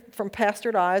here, from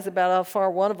Pastor Eyes, about how far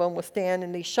one of them was standing,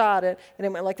 and he shot it, and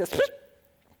it went like this.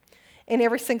 And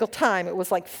every single time it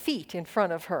was like feet in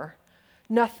front of her.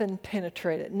 Nothing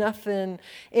penetrated, nothing.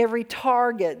 Every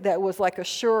target that was like a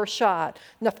sure shot,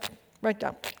 nothing, right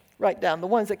down. The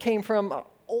ones that came from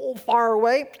far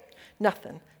away,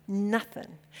 nothing.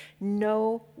 Nothing.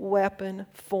 No weapon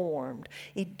formed.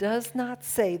 It does not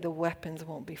say the weapons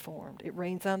won't be formed. It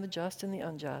rains on the just and the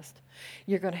unjust.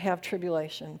 You're going to have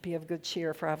tribulation. Be of good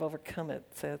cheer, for I've overcome it,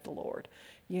 says the Lord.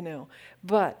 You know,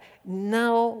 but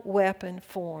no weapon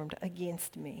formed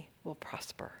against me will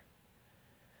prosper.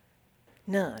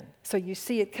 None. So you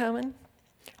see it coming?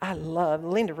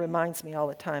 Linda reminds me all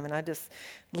the time, and I just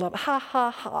love, ha,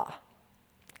 ha, ha.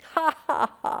 Ha,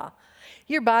 ha, ha.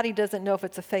 Your body doesn't know if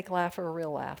it's a fake laugh or a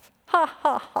real laugh. Ha,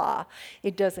 ha, ha.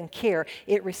 It doesn't care.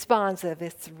 It responds if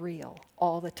it's real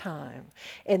all the time.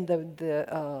 And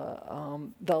the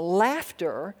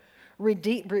laughter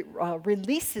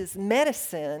releases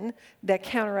medicine that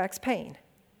counteracts pain.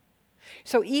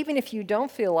 So even if you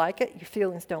don't feel like it, your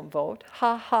feelings don't vote.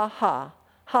 Ha, ha, ha.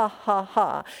 Ha, ha,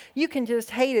 ha. You can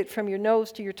just hate it from your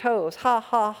nose to your toes. Ha,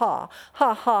 ha, ha.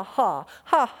 Ha, ha, ha.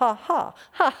 Ha, ha, ha.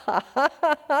 Ha, ha, ha, ha,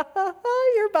 ha, ha.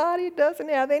 Your body doesn't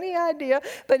have any idea,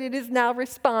 but it is now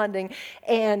responding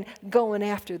and going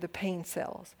after the pain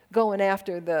cells, going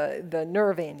after the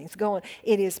nerve endings,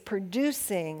 it is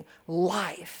producing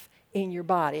life in your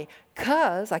body.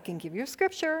 Because, I can give you a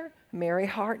scripture, merry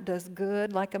heart does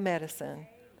good like a medicine,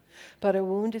 but a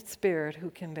wounded spirit who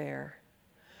can bear?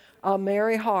 A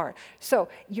merry heart. So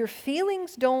your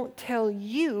feelings don't tell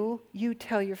you, you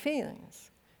tell your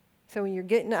feelings. So when you're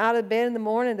getting out of bed in the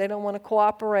morning, they don't want to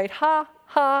cooperate. Ha,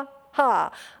 ha,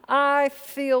 ha. I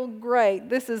feel great.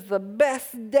 This is the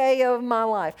best day of my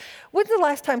life. When's the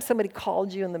last time somebody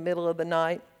called you in the middle of the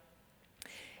night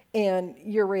and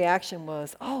your reaction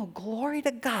was, oh, glory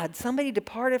to God, somebody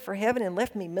departed for heaven and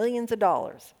left me millions of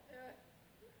dollars?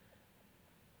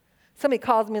 Somebody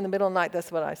calls me in the middle of the night,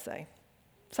 that's what I say.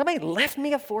 Somebody left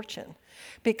me a fortune.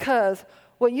 Because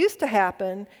what used to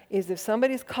happen is if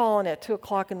somebody's calling at 2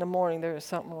 o'clock in the morning, there is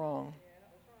something wrong.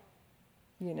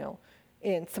 You know,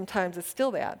 and sometimes it's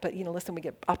still that. But, listen, we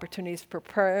get opportunities for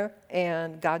prayer,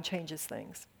 and God changes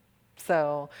things.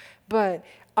 So, but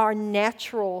our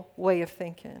natural way of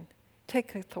thinking,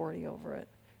 take authority over it.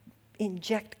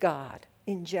 Inject God.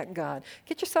 Inject God.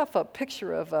 Get yourself a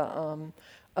picture of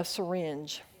a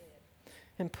syringe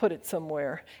and put it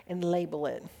somewhere and label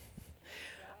it.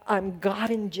 I'm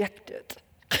God injected.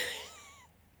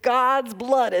 God's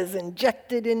blood is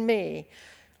injected in me.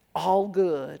 All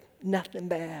good, nothing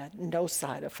bad, no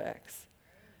side effects.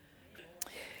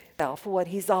 For what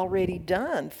he's already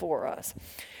done for us.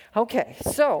 Okay,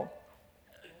 so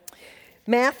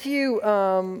Matthew,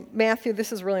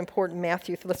 this is really important.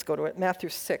 Matthew, let's go to it. Matthew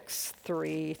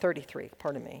 6:33.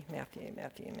 Pardon me. Matthew.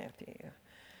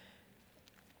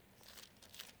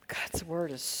 God's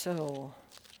word is so...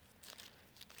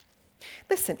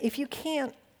 Listen, if you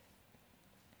can't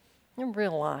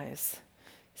realize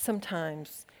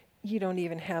sometimes you don't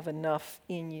even have enough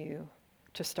in you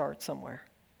to start somewhere.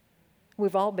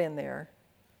 We've all been there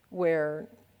where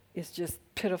it's just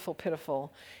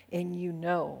pitiful, and you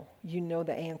know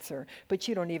the answer, but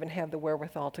you don't even have the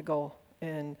wherewithal to go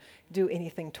and do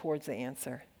anything towards the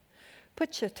answer.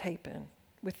 Put your tape in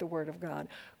with the Word of God.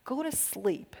 Go to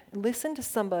sleep. Listen to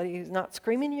somebody who's not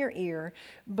screaming in your ear,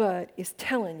 but is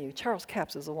telling you. Charles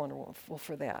Capps is a wonderful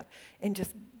for that. And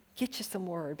just get you some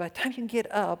Word. By the time you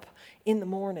get up in the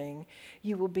morning,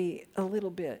 you will be a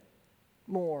little bit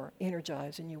more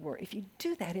energized than you were. If you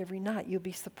do that every night, you'll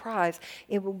be surprised.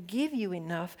 It will give you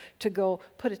enough to go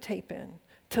put a tape in,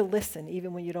 to listen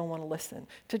even when you don't want to listen,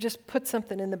 to just put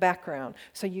something in the background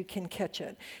so you can catch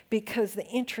it. Because the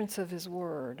entrance of His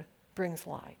Word brings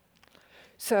light.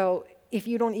 So if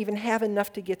you don't even have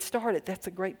enough to get started, that's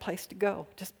a great place to go.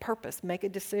 Just purpose, make a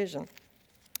decision.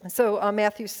 And so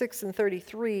Matthew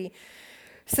 6:33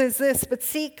 says this, but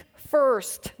seek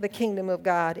first the kingdom of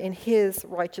God and His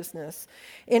righteousness,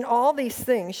 and all these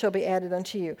things shall be added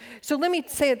unto you. So let me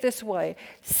say it this way.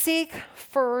 Seek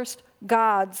first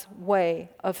God's way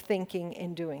of thinking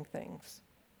and doing things.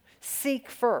 Seek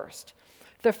first.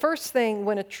 The first thing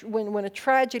when a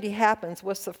tragedy happens,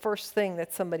 what's the first thing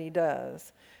that somebody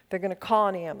does? They're going to call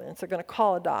an ambulance. They're going to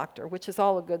call a doctor, which is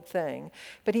all a good thing.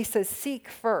 But he says, seek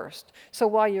first. So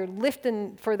while you're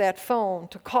lifting for that phone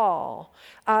to call,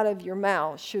 out of your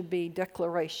mouth should be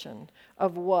declaration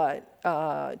of what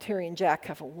Terry and Jack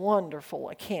have a wonderful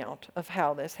account of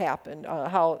how this happened,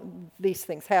 how these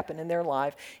things happened in their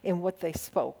life and what they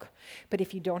spoke. But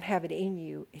if you don't have it in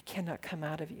you, it cannot come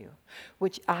out of you.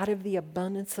 Which out of the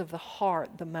abundance of the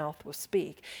heart, the mouth will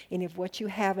speak. And if what you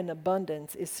have in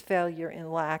abundance is failure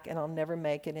and lack, and I'll never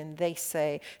make it, and they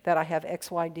say that I have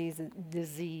XY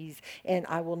disease and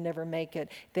I will never make it,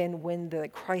 then when the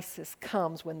crisis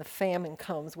comes, when the famine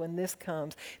comes, when this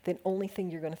comes, then only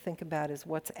thing you're going to think about is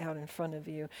what's out in front of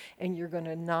you, and you're going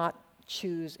to not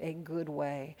choose a good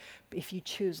way. If you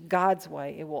choose God's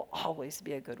way, it will always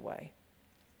be a good way.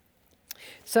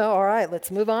 So, all right,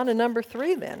 let's move on to number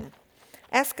 3 then.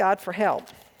 Ask God for help.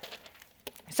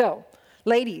 So,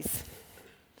 ladies,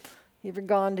 you ever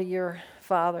gone to your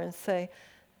father and say,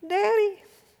 Daddy,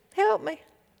 help me?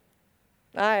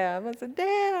 I have. I said,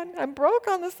 Dad, I'm broke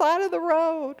on the side of the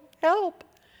road. Help.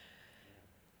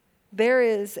 There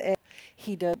is a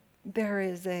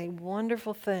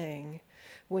wonderful thing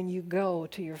when you go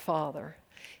to your father.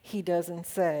 He doesn't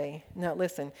say, now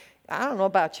listen, I don't know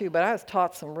about you, but I was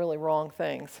taught some really wrong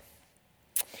things.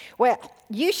 Well,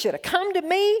 you should have come to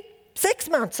me 6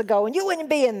 months ago and you wouldn't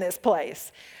be in this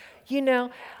place. You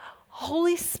know,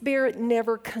 Holy Spirit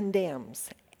never condemns,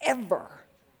 ever.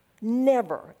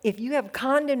 Never. If you have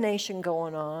condemnation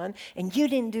going on and you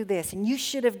didn't do this and you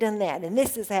should have done that and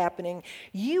this is happening,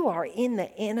 you are in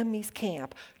the enemy's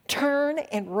camp. Turn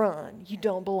and run. You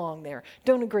don't belong there.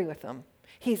 Don't agree with them.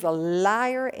 He's a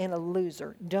liar and a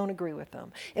loser. Don't agree with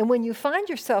them. And when you find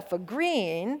yourself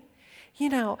agreeing, you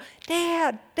know,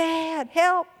 Dad,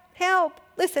 help.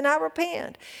 Listen, I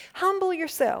repent. Humble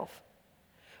yourself.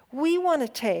 We want to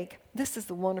take, this is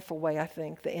the wonderful way I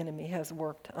think the enemy has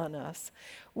worked on us.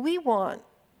 We want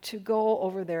to go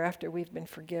over there after we've been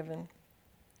forgiven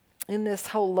in this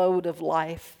whole load of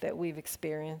life that we've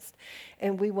experienced,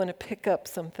 and we want to pick up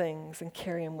some things and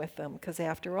carry them with them, because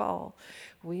after all,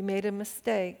 we made a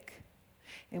mistake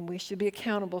and we should be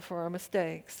accountable for our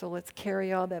mistakes. So let's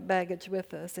carry all that baggage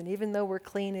with us. And even though we're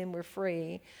clean and we're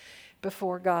free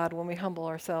before God, when we humble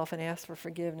ourselves and ask for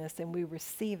forgiveness and we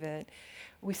receive it,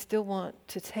 we still want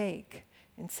to take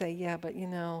and say, yeah, but you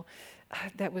know,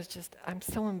 that was just, I'm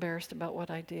so embarrassed about what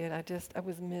I did. I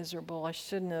was miserable. I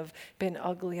shouldn't have been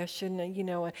ugly. I shouldn't have, you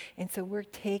know. And so we're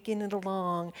taking it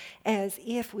along as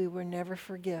if we were never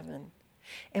forgiven.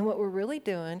 And what we're really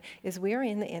doing is we are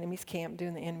in the enemy's camp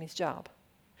doing the enemy's job.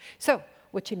 So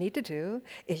what you need to do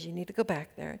is you need to go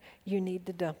back there. You need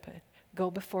to dump it.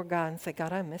 Go before God and say,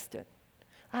 God, I missed it.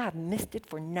 I've missed it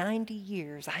for 90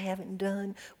 years. I haven't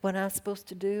done what I'm supposed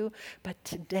to do, but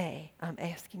today I'm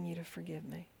asking you to forgive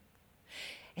me.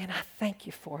 And I thank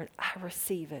you for it. I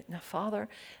receive it. Now, Father,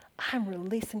 I'm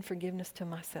releasing forgiveness to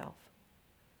myself.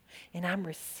 And I'm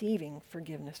receiving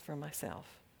forgiveness for myself.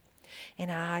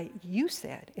 And you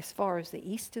said, as far as the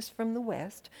east is from the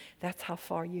west, that's how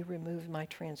far you removed my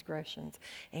transgressions.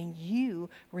 And you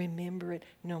remember it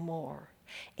no more.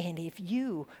 And if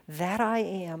you, that I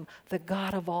am, the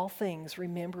God of all things,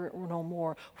 remember it no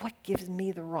more, what gives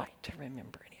me the right to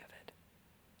remember any of it?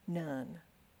 None.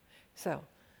 So,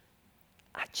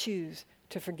 I choose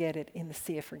to forget it in the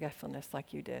sea of forgetfulness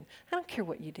like you did. I don't care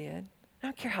what you did. I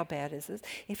don't care how bad it is.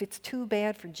 If it's too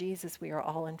bad for Jesus, we are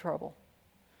all in trouble.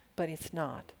 But it's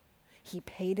not. He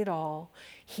paid it all.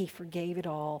 He forgave it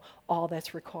all. All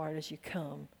that's required is you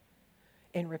come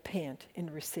and repent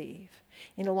and receive.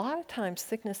 And a lot of times,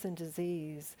 sickness and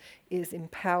disease is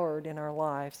empowered in our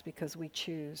lives because we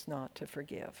choose not to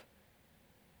forgive.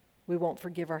 We won't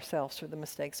forgive ourselves for the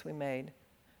mistakes we made,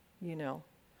 you know.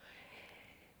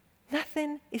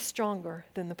 Nothing is stronger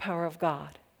than the power of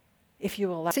God if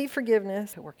you allow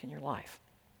forgiveness to work in your life.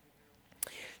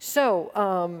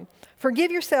 So,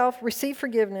 forgive yourself, receive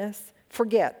forgiveness,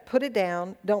 forget, put it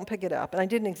down, don't pick it up. And I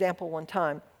did an example one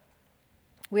time.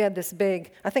 We had this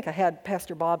big, I think I had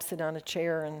Pastor Bob sit on a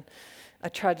chair, and I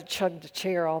tried to chug the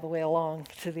chair all the way along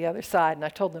to the other side, and I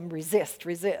told them, resist.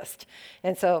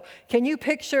 And so, can you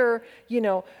picture,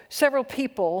 several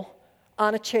people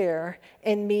on a chair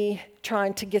and me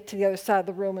trying to get to the other side of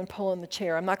the room and pulling the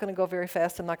chair? I'm not going to go very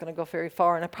fast, I'm not going to go very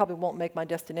far, and I probably won't make my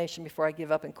destination before I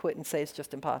give up and quit and say it's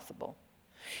just impossible.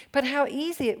 But how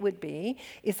easy it would be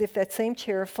is if that same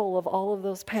chair full of all of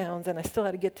those pounds and I still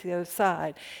had to get to the other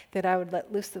side, that I would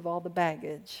let loose of all the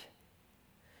baggage.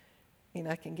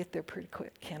 I can get there pretty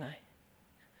quick, can I?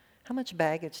 How much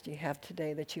baggage do you have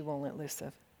today that you won't let loose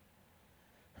of?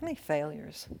 How many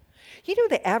failures? You know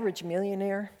the average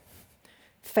millionaire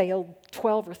failed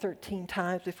 12 or 13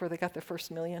 times before they got their first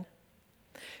million?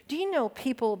 Do you know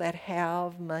people that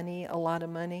have money, a lot of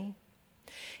money,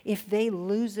 if they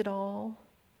lose it all,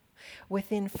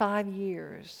 within 5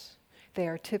 years, they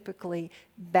are typically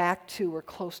back to or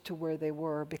close to where they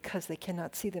were because they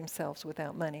cannot see themselves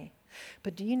without money.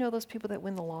 But do you know those people that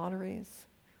win the lotteries?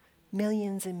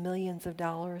 Millions and millions of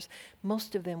dollars,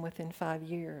 most of them within 5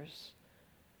 years,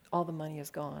 all the money is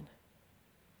gone.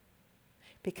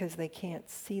 Because they can't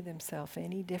see themselves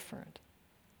any different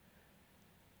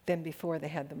than before they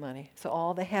had the money. So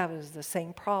all they have is the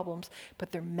same problems,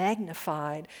 but they're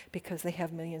magnified because they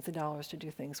have millions of dollars to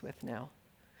do things with now.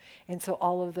 And so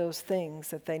all of those things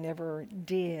that they never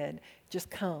did just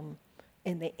come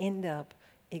and they end up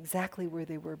exactly where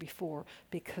they were before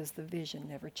because the vision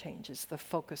never changes, the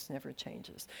focus never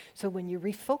changes. So when you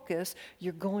refocus,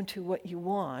 you're going to what you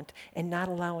want and not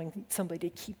allowing somebody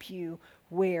to keep you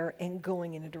where and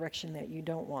going in a direction that you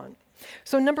don't want.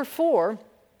 So number 4,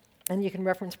 and you can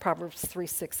reference Proverbs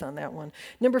 3:6 on that one.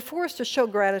 Number 4 is to show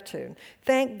gratitude.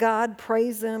 Thank God,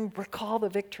 praise Him, recall the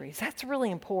victories. That's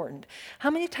really important. How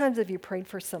many times have you prayed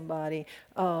for somebody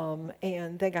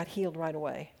and they got healed right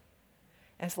away?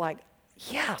 And it's like,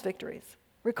 yeah, victories.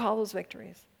 Recall those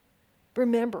victories.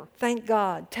 Remember, thank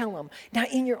God, tell them. Now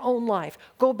in your own life,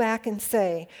 go back and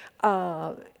say,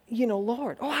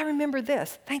 Lord, I remember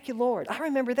this. Thank you, Lord. I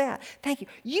remember that. Thank you.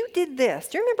 You did this.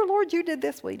 Do you remember, Lord, you did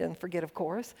this? Well, you didn't forget, of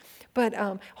course. But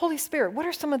Holy Spirit, what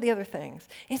are some of the other things?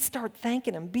 And start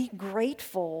thanking Him. Be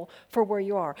grateful for where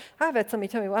you are. I've had somebody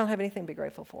tell me, well, I don't have anything to be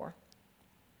grateful for.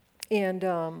 And,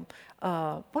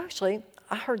 actually,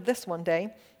 I heard this one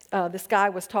day. This guy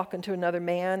was talking to another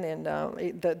man, and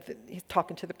he's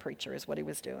talking to the preacher is what he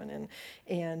was doing.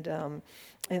 And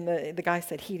the guy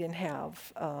said he didn't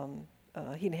have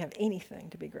anything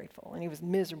to be grateful, and he was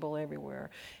miserable everywhere.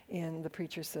 And the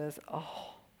preacher says,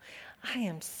 "Oh, I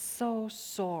am so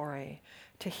sorry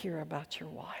to hear about your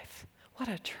wife. What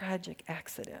a tragic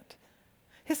accident."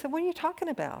 He said, "What are you talking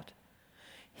about?"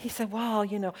 He said, "Well,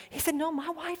 he said, no, my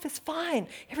wife is fine.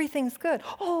 Everything's good."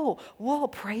 "Oh, well,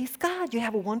 praise God. You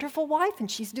have a wonderful wife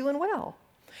and she's doing well."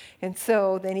 And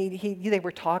so then they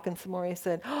were talking some more. He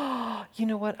said, "Oh, you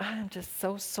know what? I'm just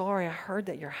so sorry. I heard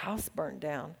that your house burned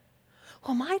down."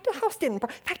 "Well, my house didn't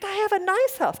burn. In fact, I have a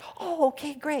nice house." "Oh,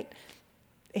 okay, great."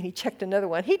 And he checked another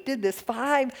one. He did this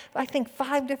 5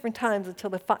 different times until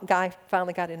the guy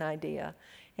finally got an idea.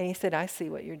 And he said, "I see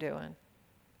what you're doing."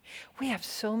 We have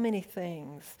so many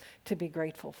things to be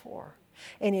grateful for.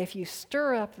 And if you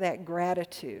stir up that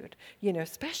gratitude,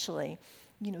 especially,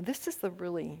 this is the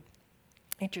really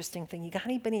interesting thing. You got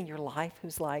anybody in your life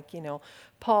who's like,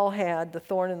 Paul had the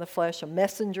thorn in the flesh, a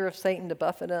messenger of Satan to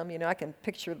buffet him. I can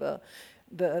picture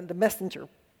the messenger,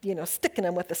 sticking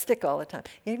him with the stick all the time.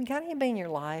 You got anybody in your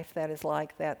life that is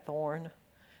like that thorn,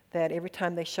 that every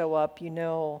time they show up,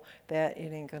 that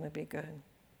it ain't going to be good?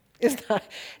 It's not.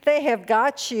 They have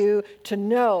got you to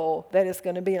know that it's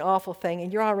going to be an awful thing,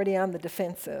 and you're already on the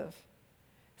defensive.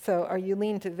 So are you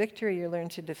leaning to victory, or you learn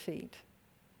to defeat?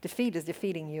 Defeat is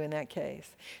defeating you in that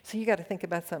case. So you got to think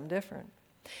about something different.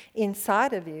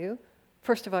 Inside of you,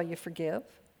 first of all, you forgive.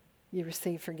 You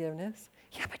receive forgiveness.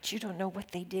 Yeah, but you don't know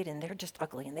what they did, and they're just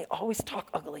ugly, and they always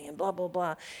talk ugly, and blah, blah,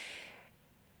 blah.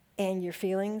 And your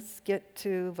feelings get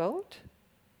to vote?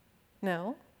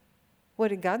 No. What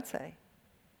did God say?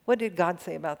 What did God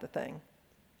say about the thing?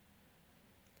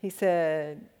 He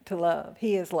said to love.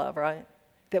 He is love, right?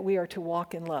 That we are to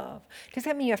walk in love. Does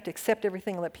that mean you have to accept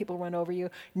everything and let people run over you?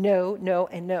 No, no,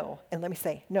 and no. And let me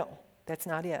say, no, that's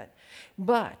not it.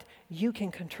 But you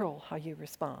can control how you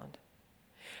respond.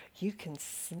 You can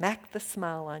smack the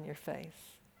smile on your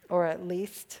face, or at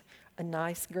least a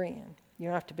nice grin. You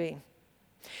don't have to be.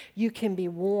 You can be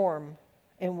warm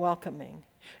and welcoming.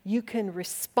 You can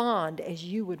respond as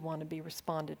you would want to be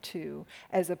responded to,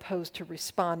 as opposed to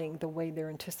responding the way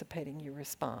they're anticipating you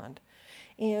respond.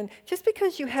 And just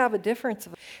because you have a difference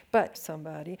but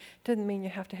somebody doesn't mean you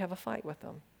have to have a fight with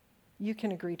them. You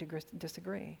can agree to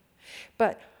disagree.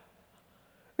 But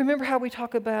remember how we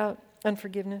talk about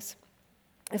unforgiveness?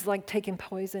 It's like taking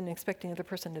poison and expecting the other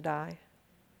person to die.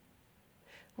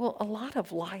 Well, a lot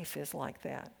of life is like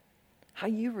that. How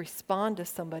you respond to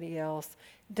somebody else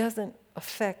doesn't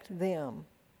affect them,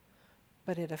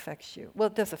 but it affects you. Well,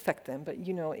 it does affect them, but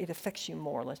it affects you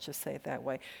more, let's just say it that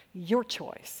way. Your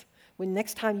choice. When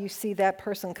next time you see that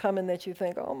person coming that you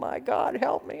think, "Oh my God,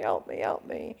 help me, help me, help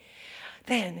me,"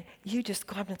 then you just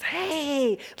go up and say,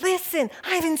 "Hey, listen,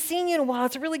 I haven't seen you in a while.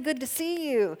 It's really good to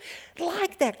see you.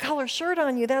 Like that color shirt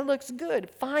on you, that looks good."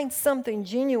 Find something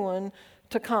genuine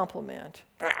to compliment.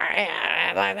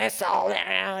 That's all,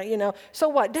 So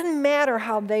what? Doesn't matter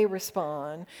how they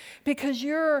respond, because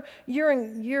your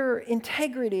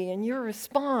integrity and your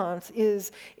response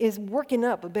is working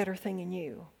up a better thing in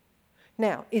you.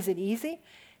 Now, is it easy?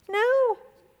 No.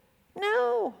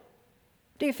 No.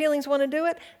 Do your feelings want to do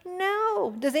it?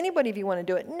 No. Does anybody of you want to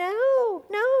do it? No.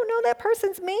 No. That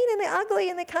person's mean and they're ugly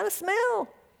and they kind of smell.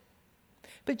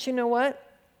 But you know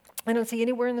what? I don't see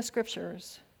anywhere in the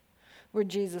scriptures where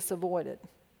Jesus avoided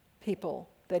people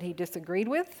that he disagreed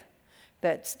with,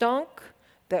 that stunk,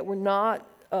 that were not,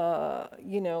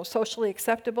 socially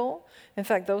acceptable. In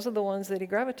fact, those are the ones that he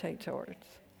gravitated towards.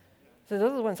 So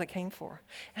those are the ones I came for.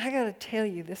 And I got to tell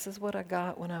you, this is what I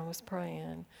got when I was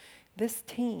praying. This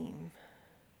team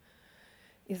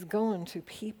is going to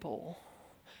people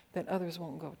that others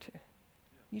won't go to.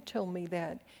 You told me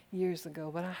that years ago,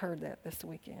 but I heard that this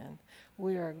weekend.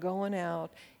 We are going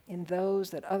out, and those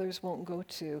that others won't go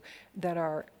to, that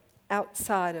are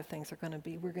outside of things,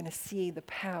 we're going to see the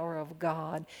power of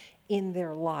God in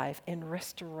their life, and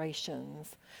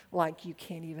restorations like you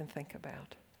can't even think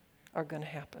about are going to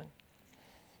happen.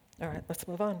 All right, let's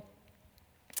move on.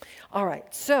 All right,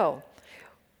 so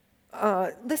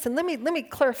listen, let me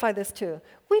clarify this too.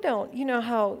 We don't, you know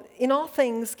how in all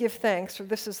things give thanks, for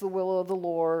this is the will of the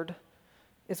Lord,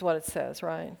 is what it says,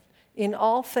 right? In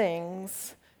all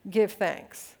things give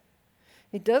thanks.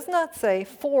 It does not say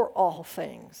for all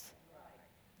things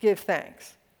give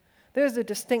thanks. There's a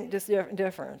distinct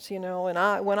difference, you know,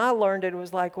 and when I learned it, it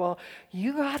was like, well,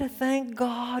 you got to thank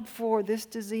God for this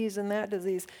disease and that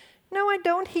disease. No, I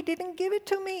don't. He didn't give it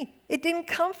to me. It didn't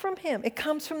come from him. It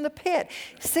comes from the pit.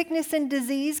 Sickness and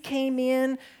disease came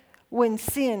in when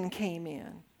sin came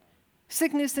in.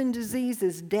 Sickness and disease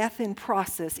is death in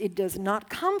process. It does not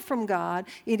come from God.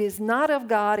 It is not of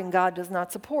God, and God does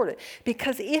not support it.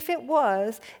 Because if it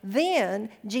was, then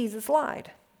Jesus lied.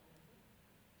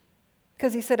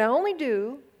 Because he said, I only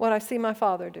do what I see my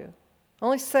Father do. I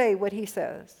only say what he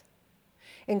says.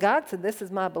 And God said, this is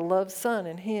my beloved Son,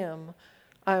 in him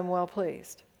I am well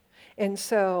pleased. And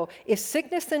so if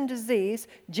sickness and disease,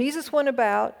 Jesus went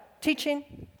about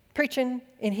teaching, preaching,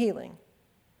 and healing.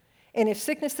 And if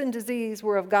sickness and disease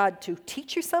were of God to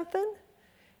teach you something,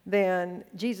 then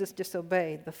Jesus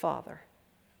disobeyed the Father,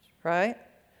 right?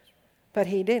 But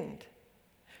he didn't.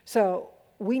 So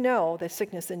we know that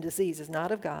sickness and disease is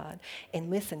not of God.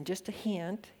 And listen, just a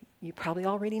hint, you probably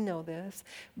already know this,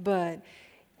 but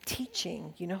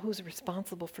teaching, you know who's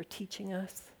responsible for teaching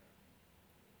us?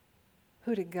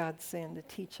 Who did God send to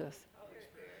teach us?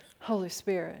 Holy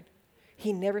Spirit.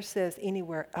 He never says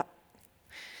anywhere,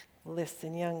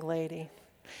 listen, young lady,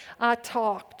 I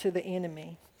talked to the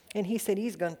enemy, and he said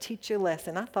he's going to teach you a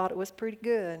lesson. I thought it was pretty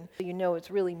good. You know it's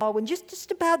really, when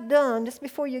just about done, just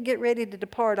before you get ready to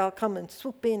depart, I'll come and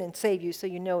swoop in and save you, so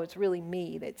you know it's really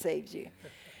me that saves you.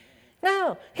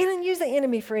 No, he doesn't use the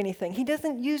enemy for anything. He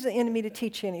doesn't use the enemy to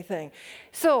teach you anything.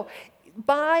 So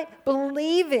by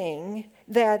believing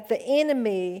that the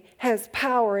enemy has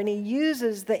power and he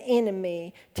uses the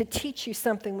enemy to teach you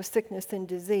something with sickness and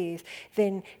disease,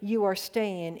 then you are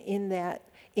staying in that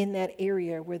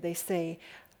area where they say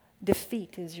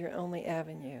defeat is your only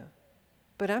avenue.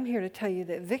 But I'm here to tell you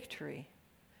that victory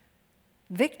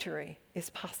is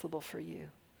possible for you.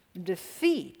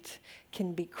 Defeat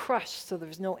can be crushed so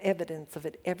there's no evidence of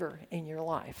it ever in your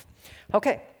life.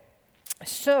 Okay.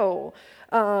 So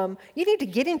you need to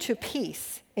get into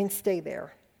peace and stay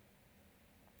there.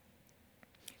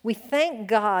 We thank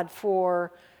God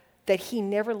for that he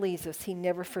never leaves us, he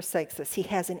never forsakes us. He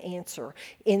has an answer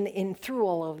in through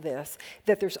all of this,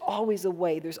 that there's always a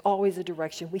way, there's always a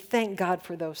direction. We thank God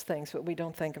for those things, but we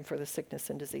don't thank him for the sickness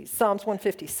and disease. Psalms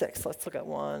 156, let's look at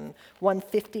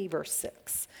 150 verse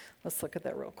 6. Let's look at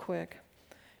that real quick,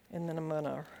 and then I'm going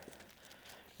to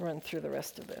run through the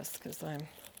rest of this because I'm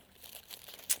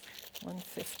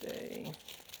 150.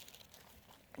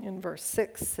 In verse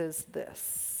 6 says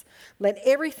this, let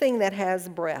everything that has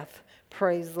breath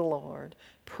praise the Lord.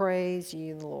 Praise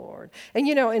ye the Lord. And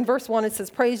you know, in verse 1 it says,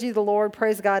 praise ye the Lord,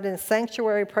 praise God in his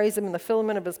sanctuary, praise him in the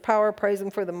firmament of his power, praise him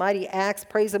for the mighty acts,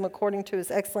 praise him according to his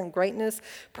excellent greatness,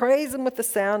 praise him with the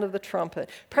sound of the trumpet.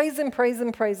 Praise him, praise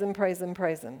him, praise him, praise him,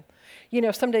 praise him. You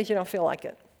know, some days you don't feel like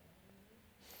it.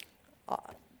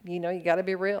 You know, you got to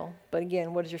be real. But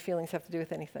again, what does your feelings have to do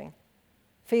with anything?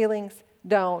 Feelings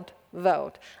don't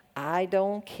vote. I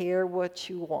don't care what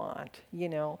you want. You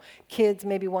know, kids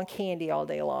maybe want candy all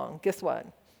day long. Guess what?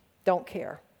 Don't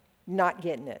care. Not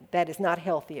getting it. That is not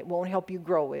healthy. It won't help you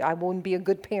grow. I won't be a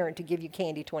good parent to give you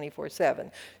candy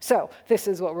 24/7. So this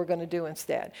is what we're going to do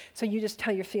instead. So you just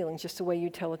tell your feelings just the way you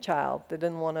tell a child that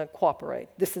doesn't want to cooperate.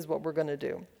 This is what we're going to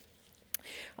do.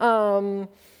 2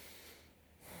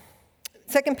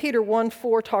 Peter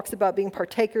 1:4 talks about being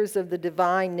partakers of the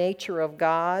divine nature of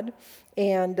God.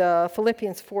 And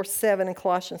Philippians 4:7 and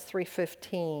Colossians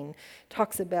 3:15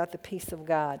 talks about the peace of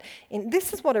God. And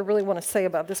this is what I really want to say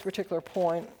about this particular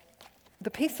point.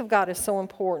 The peace of God is so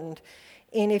important.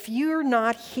 And if you're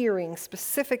not hearing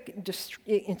specific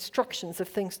instructions of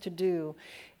things to do,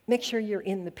 make sure you're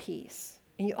in the peace.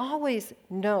 And you always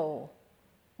know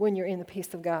when you're in the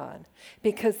peace of God,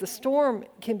 because the storm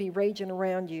can be raging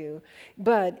around you,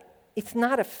 but it's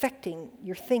not affecting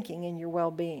your thinking and your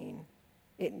well-being.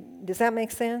 Does that make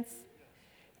sense?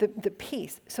 The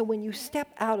peace. So when you step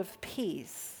out of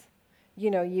peace,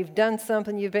 you've done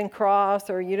something, you've been cross,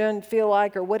 or you don't feel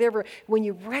like, or whatever. When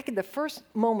the first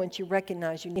moment you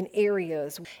recognize you in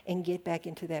areas and get back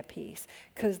into that peace,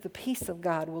 because the peace of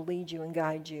God will lead you and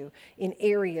guide you in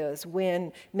areas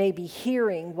when maybe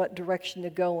hearing what direction to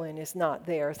go in is not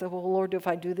there. So, well, Lord, if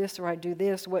I do this or I do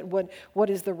this, what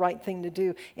is the right thing to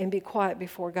do? And be quiet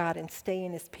before God and stay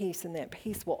in His peace, and that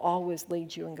peace will always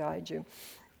lead you and guide you.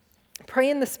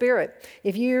 Pray in the Spirit.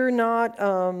 If you're not,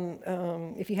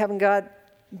 if you haven't got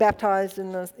baptized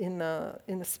in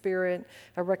the Spirit,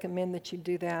 I recommend that you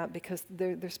do that, because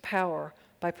there's power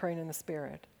by praying in the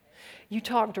Spirit. You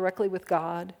talk directly with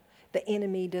God. The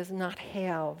enemy does not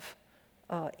have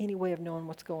any way of knowing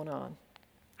what's going on.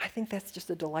 I think that's just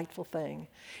a delightful thing.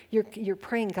 You're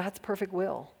praying God's perfect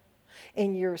will,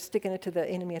 and you're sticking it to the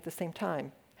enemy at the same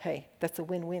time. Hey, that's a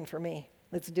win-win for me.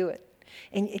 Let's do it.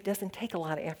 And it doesn't take a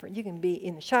lot of effort. You can be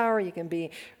in the shower, you can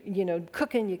be,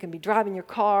 cooking, you can be driving your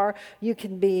car, you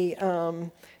can be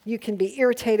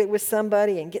irritated with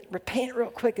somebody and repent real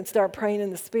quick and start praying in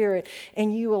the Spirit.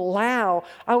 And you allow,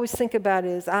 I always think about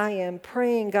it as I am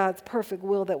praying God's perfect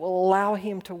will that will allow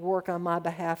Him to work on my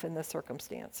behalf in this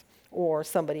circumstance or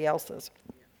somebody else's.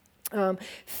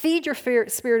 Feed your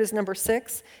spirit is number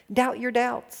 6. Doubt your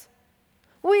doubts.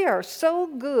 We are so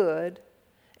good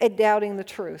at doubting the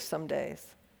truth some days.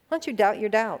 Why don't you doubt your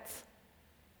doubts?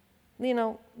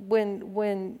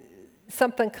 When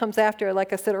something comes after,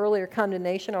 like I said earlier,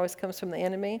 condemnation always comes from the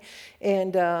enemy.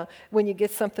 And when you get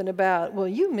something about, well,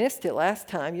 you missed it last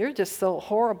time. You're just so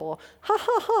horrible. Ha,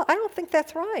 ha, ha. I don't think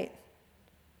that's right.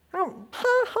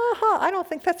 I don't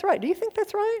think that's right. Do you think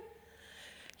that's right?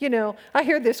 I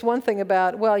hear this one thing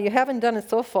about, well, you haven't done it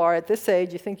so far at this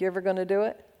age. You think you're ever going to do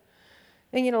it?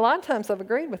 And, a lot of times I've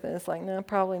agreed with it. It's like, no,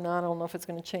 probably not. I don't know if it's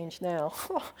going to change now.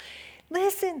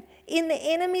 Listen, in the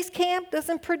enemy's camp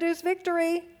doesn't produce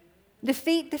victory.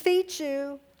 Defeat defeats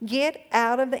you. Get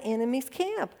out of the enemy's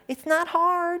camp. It's not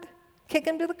hard. Kick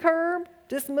him to the curb.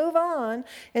 Just move on.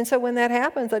 And so when that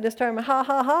happens, I just tell him, ha,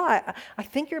 ha, ha. I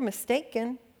think you're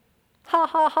mistaken. Ha,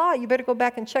 ha, ha, you better go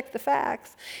back and check the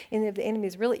facts. And if the enemy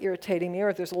is really irritating me, or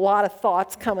if there's a lot of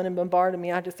thoughts coming and bombarding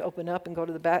me, I just open up and go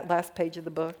to the last page of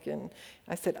the book, and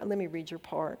I said, let me read your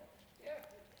part.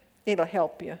 It'll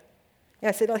help you. And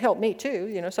I said, it'll help me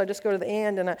too, so I just go to the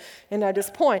end, and I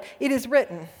just point. It is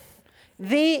written,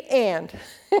 the end.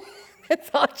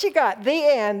 That's all you got, the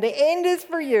end. The end is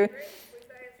for you.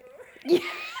 Yeah,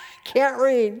 can't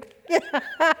read.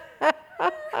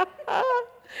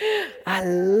 I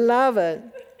love it.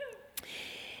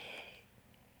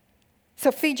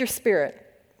 So feed your spirit.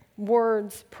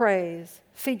 Words, praise,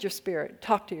 feed your spirit.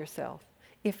 Talk to yourself.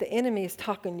 If the enemy is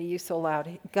talking to you so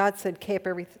loud, God said, keep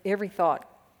every thought,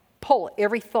 pull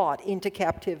every thought into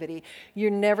captivity.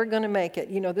 You're never going to make it.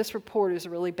 This report is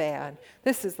really bad.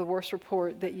 This is the worst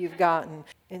report that you've gotten.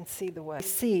 And see the way.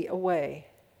 See a way.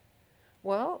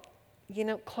 Well,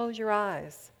 close your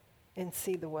eyes and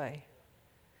see the way.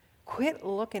 Quit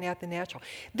looking at the natural.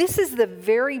 This is the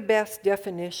very best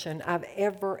definition I've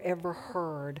ever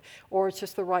heard, or it's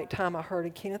just the right time I heard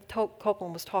it. Kenneth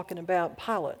Copeland was talking about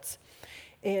pilots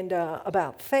and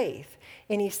about faith.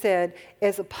 And he said,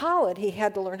 as a pilot, he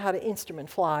had to learn how to instrument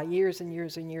fly years and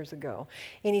years and years ago.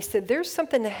 And he said, there's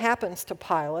something that happens to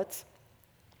pilots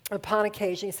upon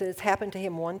occasion. He said, it's happened to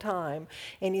him one time.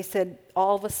 And he said,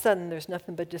 all of a sudden, there's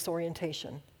nothing but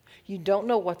disorientation. You don't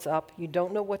know what's up. You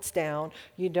don't know what's down.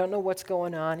 You don't know what's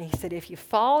going on. He said, if you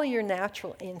follow your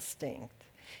natural instinct,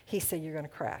 he said, you're going to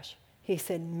crash. He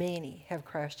said, many have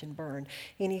crashed and burned.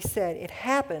 And he said, it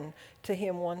happened to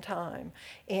him one time.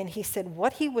 And he said,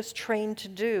 what he was trained to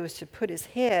do is to put his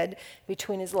head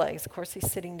between his legs. Of course,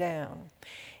 he's sitting down.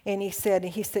 And he said,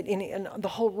 and the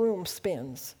whole room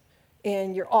spins.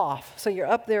 And you're off. So you're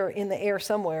up there in the air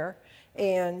somewhere.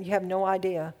 And you have no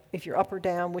idea if you're up or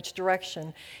down, which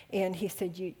direction. And he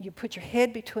said, you put your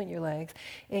head between your legs,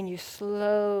 and you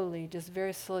slowly, just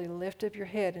very slowly lift up your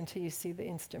head until you see the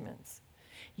instruments.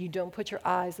 You don't put your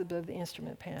eyes above the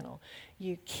instrument panel.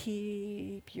 You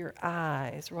keep your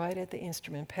eyes right at the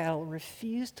instrument panel.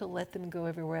 Refuse to let them go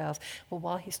everywhere else. Well,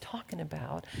 while he's talking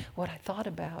about, what I thought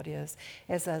about is,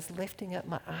 as I was lifting up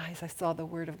my eyes, I saw the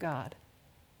Word of God.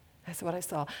 That's what I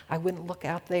saw. I wouldn't look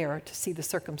out there to see the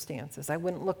circumstances. I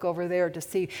wouldn't look over there to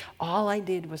see. All I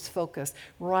did was focus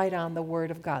right on the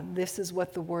Word of God. This is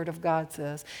what the Word of God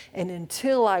says. And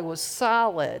until I was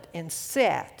solid and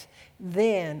set,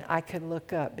 then I could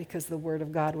look up, because the Word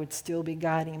of God would still be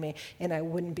guiding me, and I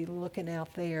wouldn't be looking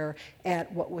out there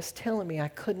at what was telling me I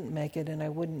couldn't make it and I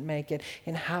wouldn't make it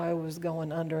and how I was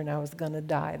going under and I was going to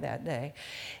die that day.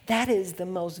 That is the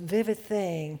most vivid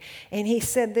thing. And he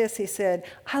said this, he said,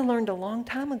 I learned a long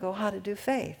time ago how to do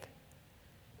faith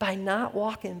by not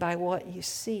walking by what you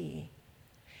see,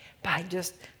 by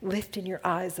just lifting your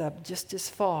eyes up just as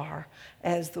far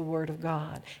as the Word of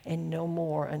God and no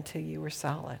more until you were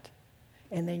solid.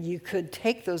 And then you could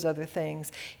take those other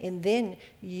things, and then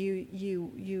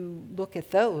you look at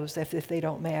those if they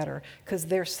don't matter, because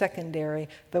they're secondary.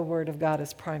 The Word of God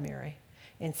is primary.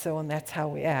 And that's how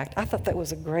we act. I thought that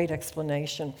was a great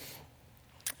explanation.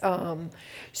 Let's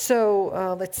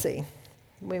see.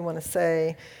 We want to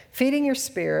say, feeding your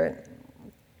spirit.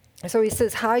 So he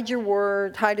says, hide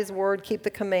his word, keep the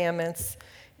commandments,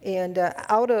 and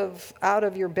out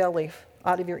of your belly,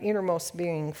 out of your innermost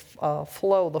being,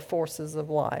 flow the forces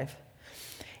of life.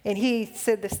 And he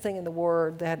said this thing in the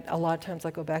Word that a lot of times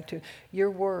I go back to, your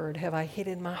word have I hid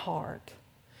in my heart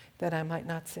that I might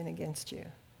not sin against you.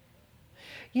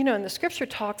 You know, and the Scripture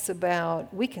talks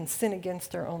about we can sin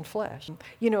against our own flesh.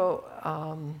 You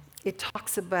know, it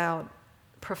talks about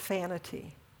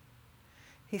profanity.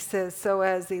 He says, so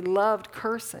as he loved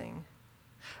cursing,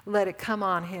 let it come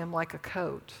on him like a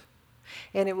coat.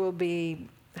 And it will be,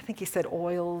 I think he said,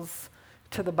 oils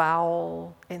to the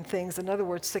bowel and things. In other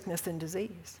words, sickness and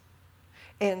disease.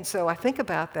 And so I think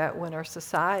about that when our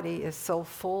society is so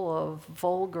full of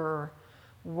vulgar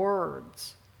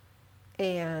words,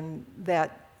 and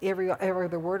that every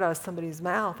other word out of somebody's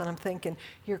mouth, and I'm thinking,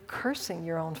 you're cursing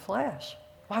your own flesh.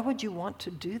 Why would you want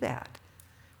to do that?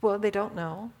 Well, they don't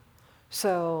know.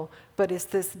 So, but it's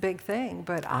this big thing,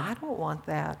 but I don't want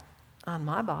that on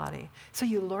my body. So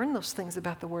you learn those things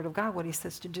about the Word of God, what he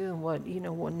says to do and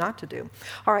what not to do.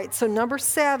 All right, so number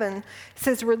 7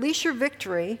 says, release your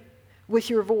victory with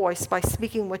your voice by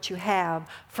speaking what you have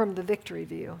from the victory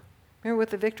view. Remember what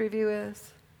the victory view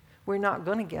is? We're not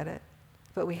going to get it,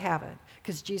 but we have it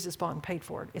because Jesus bought and paid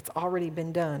for it. It's already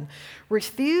been done.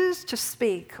 Refuse to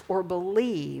speak or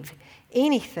believe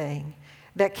anything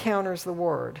that counters the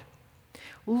Word.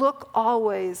 Look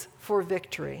always for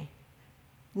victory.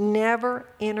 Never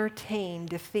entertain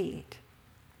defeat.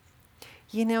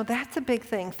 You know, that's a big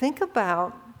thing. Think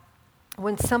about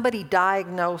when somebody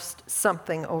diagnosed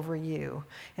something over you,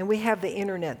 and we have the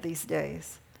internet these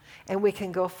days, and we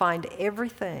can go find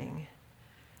everything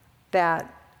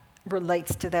that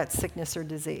relates to that sickness or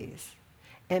disease.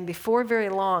 And before very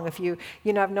long, if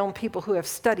I've known people who have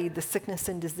studied the sickness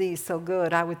and disease so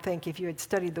good, I would think if you had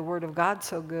studied the Word of God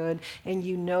so good, and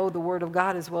you know the Word of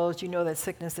God as well as you know that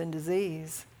sickness and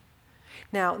disease.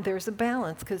 Now, there's a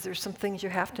balance, because there's some things you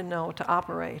have to know to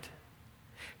operate.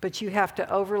 But you have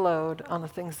to overload on the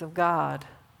things of God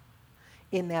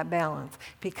in that balance,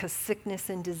 because sickness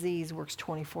and disease works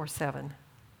 24/7.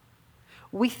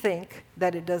 We think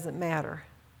that it doesn't matter,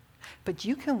 but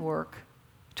you can work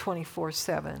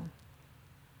 24/7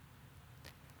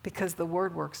 because the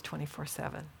Word works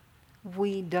 24/7.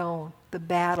 We don't. The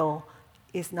battle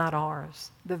is not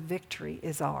ours. The victory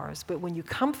is ours. But when you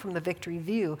come from the victory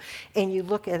view and you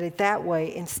look at it that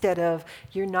way, instead of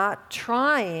you're not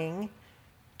trying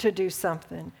to do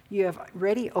something, you have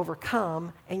already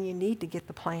overcome, and you need to get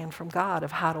the plan from God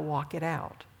of how to walk it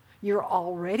out. You're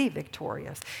already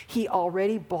victorious. He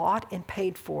already bought and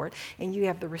paid for it, and you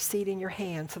have the receipt in your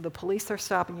hand. So the police are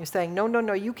stopping you saying,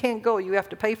 no, you can't go. You have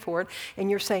to pay for it. And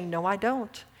you're saying, no, I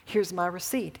don't. Here's my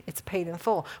receipt. It's paid in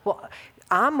full. Well,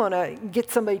 I'm going to get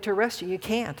somebody to arrest you. You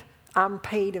can't. I'm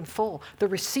paid in full. The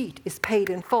receipt is paid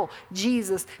in full.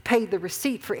 Jesus paid the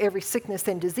receipt for every sickness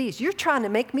and disease. You're trying to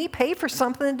make me pay for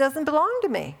something that doesn't belong to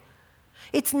me.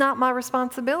 It's not my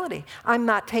responsibility. I'm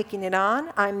not taking it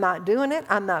on. I'm not doing it.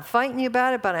 I'm not fighting you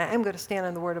about it, but I am going to stand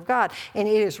on the Word of God. And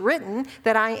it is written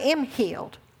that I am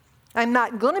healed. I'm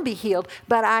not going to be healed,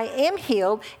 but I am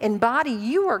healed. And body,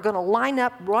 you are going to line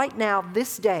up right now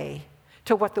this day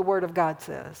to what the Word of God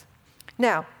says.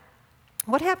 Now,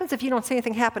 what happens if you don't see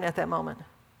anything happen at that moment?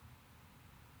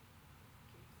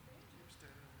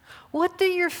 What do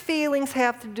your feelings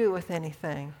have to do with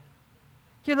anything?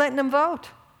 You're letting them vote.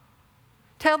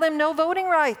 Tell them no voting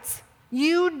rights.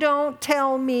 You don't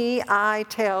tell me, I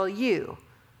tell you.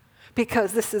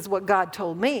 Because this is what God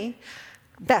told me.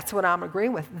 That's what I'm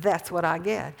agreeing with. That's what I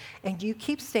get. And you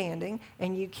keep standing,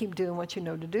 and you keep doing what you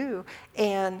know to do,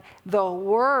 and the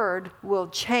Word will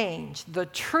change. The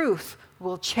truth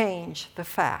will change the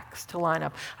facts to line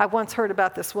up. I once heard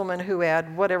about this woman who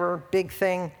had whatever big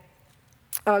thing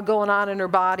going on in her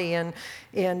body, and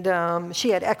she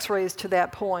had x-rays to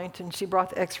that point, and she brought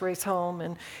the x-rays home,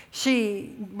 and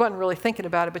she wasn't really thinking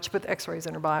about it, but she put the x-rays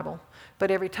in her Bible. But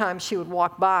every time she would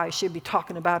walk by, she'd be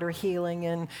talking about her healing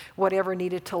and whatever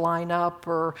needed to line up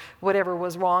or whatever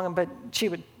was wrong, but she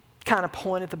would kind of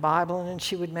point at the Bible, and then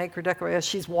she would make her declaration as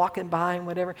she's walking by and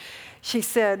whatever. She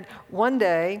said one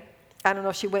day, I don't know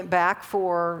if she went back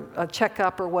for a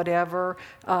checkup or whatever,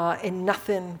 and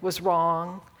nothing was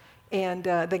wrong. And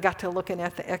they got to looking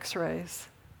at the x-rays.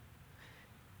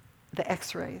 The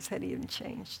x-rays had even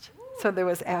changed. So there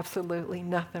was absolutely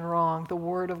nothing wrong. The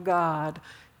Word of God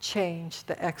changed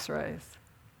the x-rays.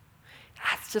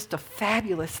 That's just a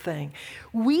fabulous thing.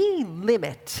 We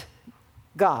limit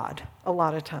God a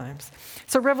lot of times.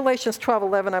 So Revelations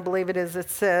 12:11, I believe it is, it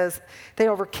says, they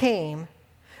overcame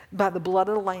by the blood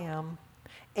of the Lamb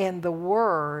and the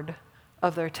word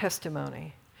of their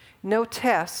testimony. No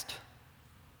test,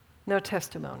 no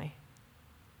testimony.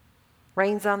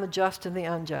 Rains on the just and the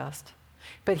unjust.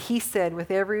 But he said,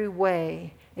 with every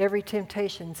way, every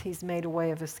temptation, he's made a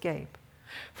way of escape.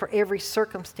 For every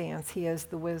circumstance, he has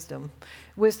the wisdom.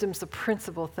 Wisdom's the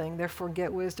principal thing. Therefore,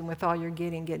 get wisdom. With all you're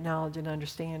getting, get knowledge and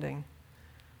understanding.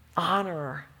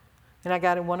 Honor. And I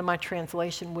got in one of my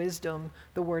translation, wisdom,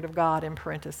 the word of God in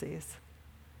parentheses.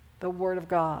 The word of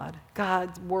God.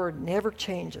 God's word never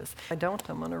changes. If I don't,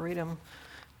 I'm going to read them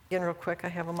again real quick. I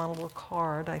have them on a little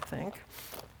card, I think.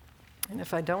 And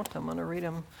if I don't, I'm going to read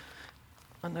them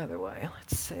another way.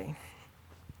 Let's see.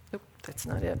 Oop, that's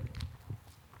not it.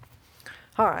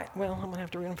 All right, well, I'm going to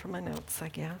have to read them from my notes, I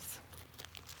guess.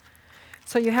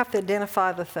 So you have to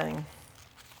identify the thing.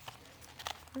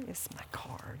 Where is my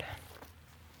card?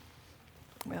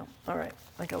 Well, all right,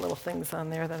 I got little things on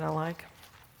there that I like.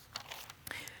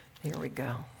 Here we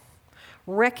go.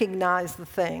 Recognize the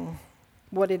thing,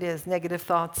 what it is, negative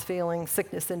thoughts, feelings,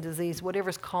 sickness and disease,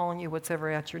 whatever's calling you,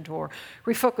 whatever at your door.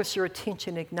 Refocus your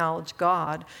attention, acknowledge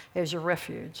God as your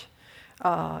refuge.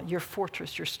 Your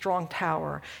fortress, your strong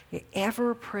tower, your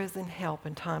ever-present help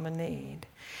in time of need.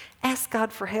 Ask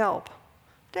God for help.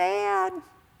 Dad,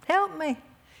 help me.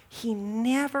 He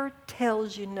never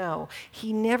tells you no.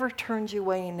 He never turns you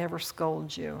away. He never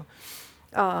scolds you.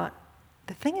 The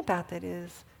thing about that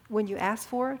is, when you ask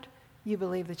for it, you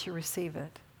believe that you receive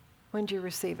it. When do you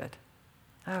receive it?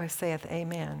 I always say it,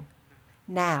 amen.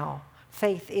 Now.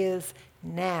 Faith is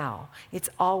now. It's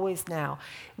always now.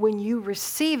 When you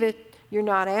receive it, you're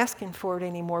not asking for it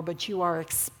anymore, but you are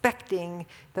expecting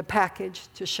the package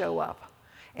to show up.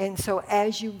 And so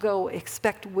as you go,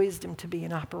 expect wisdom to be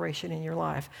in operation in your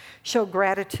life. Show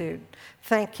gratitude.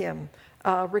 Thank Him.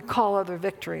 Recall other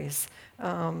victories.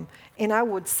 And I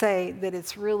would say that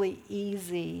it's really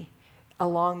easy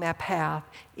along that path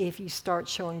if you start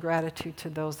showing gratitude to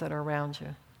those that are around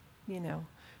you. You know.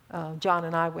 John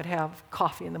and I would have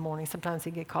coffee in the morning. Sometimes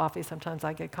he'd get coffee, sometimes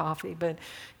I get coffee. But,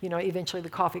 you know, eventually the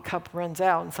coffee cup runs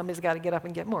out and somebody's got to get up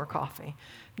and get more coffee,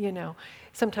 you know.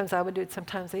 Sometimes I would do it,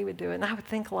 sometimes he would do it. And I would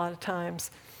think a lot of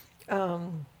times,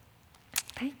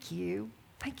 thank you.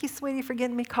 Thank you, sweetie, for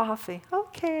getting me coffee.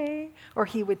 Okay. Or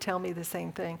he would tell me the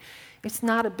same thing. It's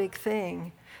not a big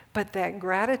thing, but that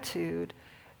gratitude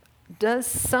does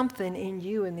something in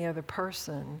you and the other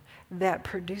person that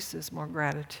produces more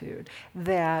gratitude,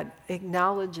 that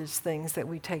acknowledges things that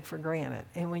we take for granted,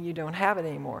 and when you don't have it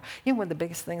anymore. You know, one of the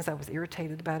biggest things I was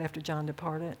irritated about after John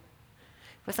departed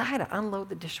was I had to unload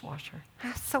the dishwasher. I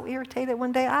was so irritated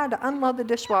one day. I had to unload the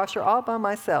dishwasher all by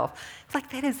myself. It's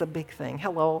like, that is a big thing.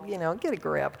 Hello, you know, get a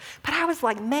grip. But I was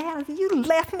like, man, you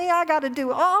left me. I got to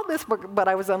do all this work. But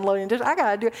I was unloading the dishwasher. I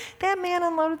got to do it. That man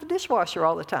unloaded the dishwasher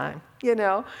all the time, you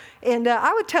know. And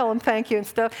I would tell him thank you and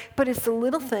stuff. But it's the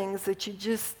little things that you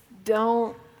just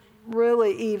don't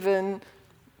really even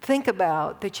think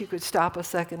about, that you could stop a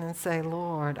second and say,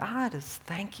 Lord, I just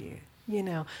thank you. You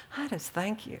know, I just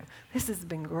thank you. This has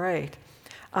been great.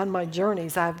 On my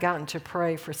journeys, I've gotten to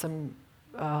pray for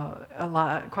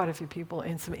quite a few people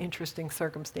in some interesting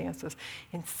circumstances.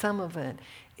 And some of it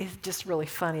is just really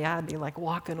funny. I'd be like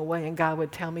walking away and God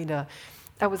would tell me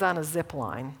I was on a zip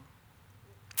line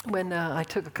when I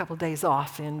took a couple of days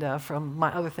off, and from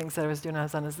my other things that I was doing, I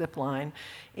was on a zip line.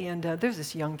 And there's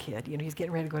this young kid, you know, he's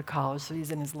getting ready to go to college, so he's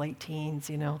in his late teens,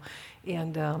 you know.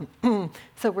 And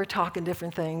so we're talking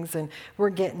different things, and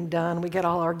we're getting done. We get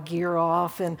all our gear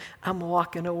off, and I'm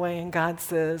walking away, and God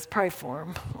says, pray for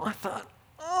him. I thought,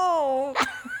 oh,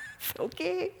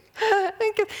 okay.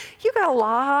 You got a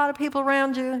lot of people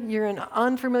around you. You're in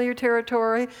unfamiliar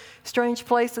territory, strange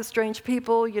places, strange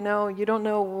people. You know, you don't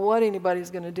know what anybody's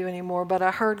going to do anymore. But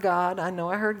I heard God. I know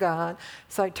I heard God.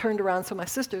 So I turned around. So my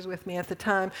sister's with me at the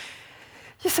time.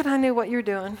 She said, I knew what you're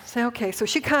doing. I said, okay. So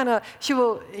she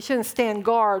doesn't stand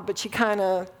guard, but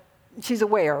she's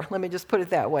aware. Let me just put it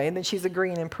that way. And then she's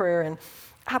agreeing in prayer. And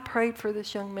I prayed for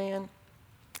this young man,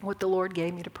 what the Lord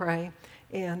gave me to pray.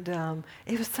 And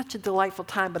it was such a delightful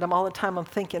time, but all the time I'm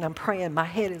thinking, I'm praying, my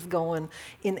head is going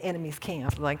in the enemy's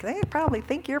camp. Like, they probably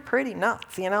think you're pretty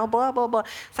nuts, blah, blah, blah.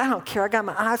 So I don't care. I got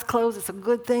my eyes closed. It's a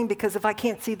good thing because if I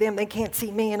can't see them, they can't see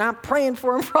me. And I'm praying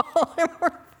for them for all their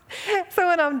work. So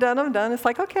when I'm done. It's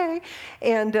like, okay.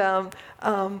 And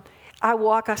I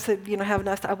walk, I said, have a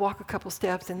nice, I walk a couple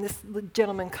steps, and this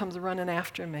gentleman comes running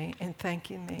after me and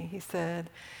thanking me. He said,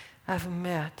 I've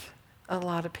met a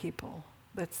lot of people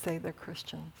that say they're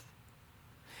Christians,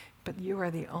 but you are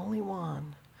the only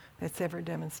one that's ever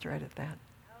demonstrated that.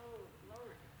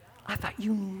 I thought,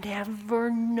 you never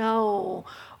know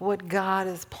what God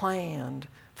has planned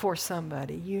for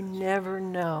somebody. You never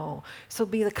know. So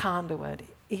be the conduit,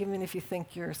 even if you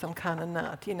think you're some kind of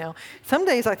nut, Some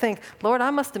days I think, Lord,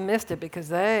 I must have missed it because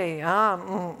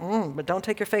but don't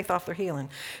take your faith off their healing.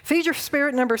 Feed your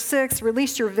spirit, number 6.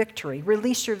 Release your victory.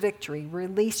 Release your victory.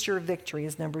 Release your victory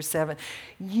is number 7.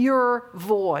 Your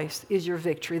voice is your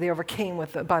victory. They overcame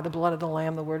by the blood of the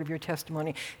Lamb, the word of your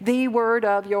testimony. The word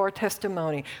of your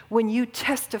testimony. When you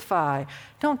testify,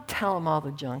 don't tell them all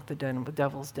the junk the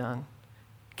devil's done.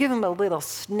 Give them a little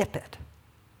snippet.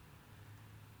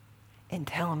 And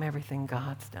tell them everything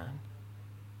God's done.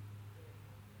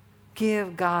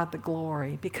 Give God the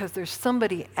glory, because there's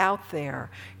somebody out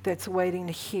there that's waiting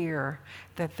to hear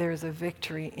that there's a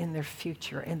victory in their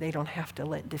future, and they don't have to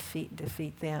let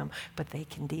defeat them, but they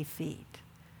can defeat.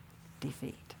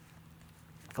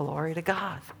 Glory to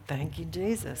God. Thank you,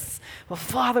 Jesus. Well,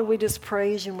 Father, we just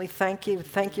praise you and we thank you.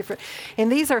 Thank you for,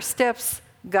 and these are steps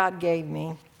God gave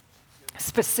me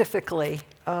specifically.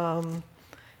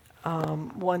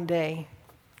 One day.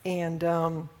 And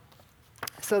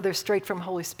so they're straight from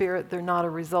Holy Spirit. They're not a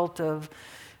result of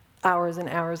hours and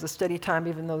hours of study time,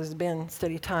 even though there's been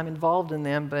study time involved in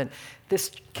them. But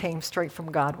this came straight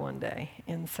from God one day.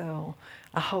 And so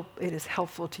I hope it is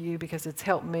helpful to you, because it's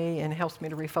helped me and helps me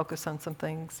to refocus on some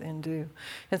things and do.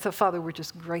 And so, Father, we're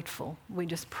just grateful. We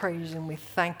just praise you and we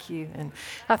thank you. And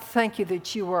I thank you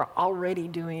that you are already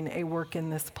doing a work in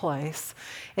this place,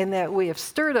 and that we have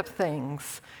stirred up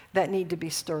things that need to be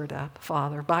stirred up,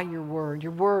 Father, by your word.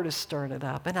 Your word has stirred it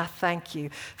up. And I thank you,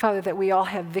 Father, that we all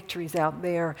have victories out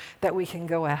there that we can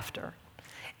go after.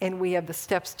 And we have the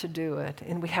steps to do it.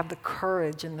 And we have the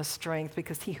courage and the strength,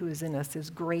 because he who is in us is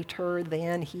greater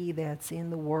than he that's in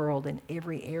the world in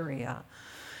every area.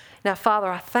 Now, Father,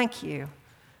 I thank you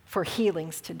for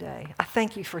healings today. I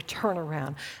thank you for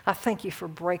turnaround. I thank you for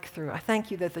breakthrough. I thank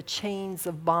you that the chains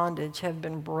of bondage have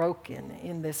been broken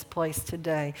in this place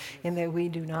today, and that we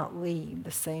do not leave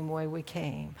the same way we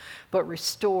came, but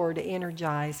restored,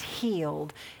 energized,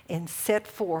 healed, and set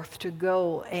forth to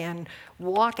go and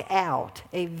walk out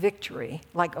a victory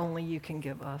like only you can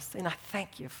give us. And I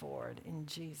thank you for it in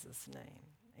Jesus' name.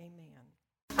 Amen.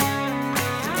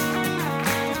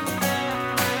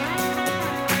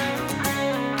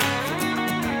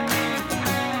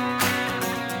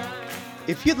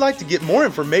 If you'd like to get more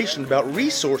information about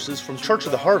resources from Church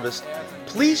of the Harvest,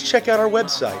 please check out our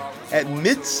website at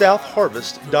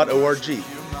midsouthharvest.org.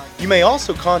 You may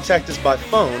also contact us by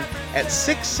phone at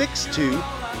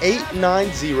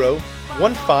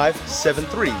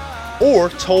 662-890-1573 or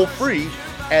toll free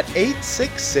at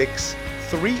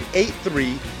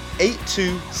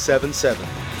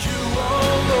 866-383-8277.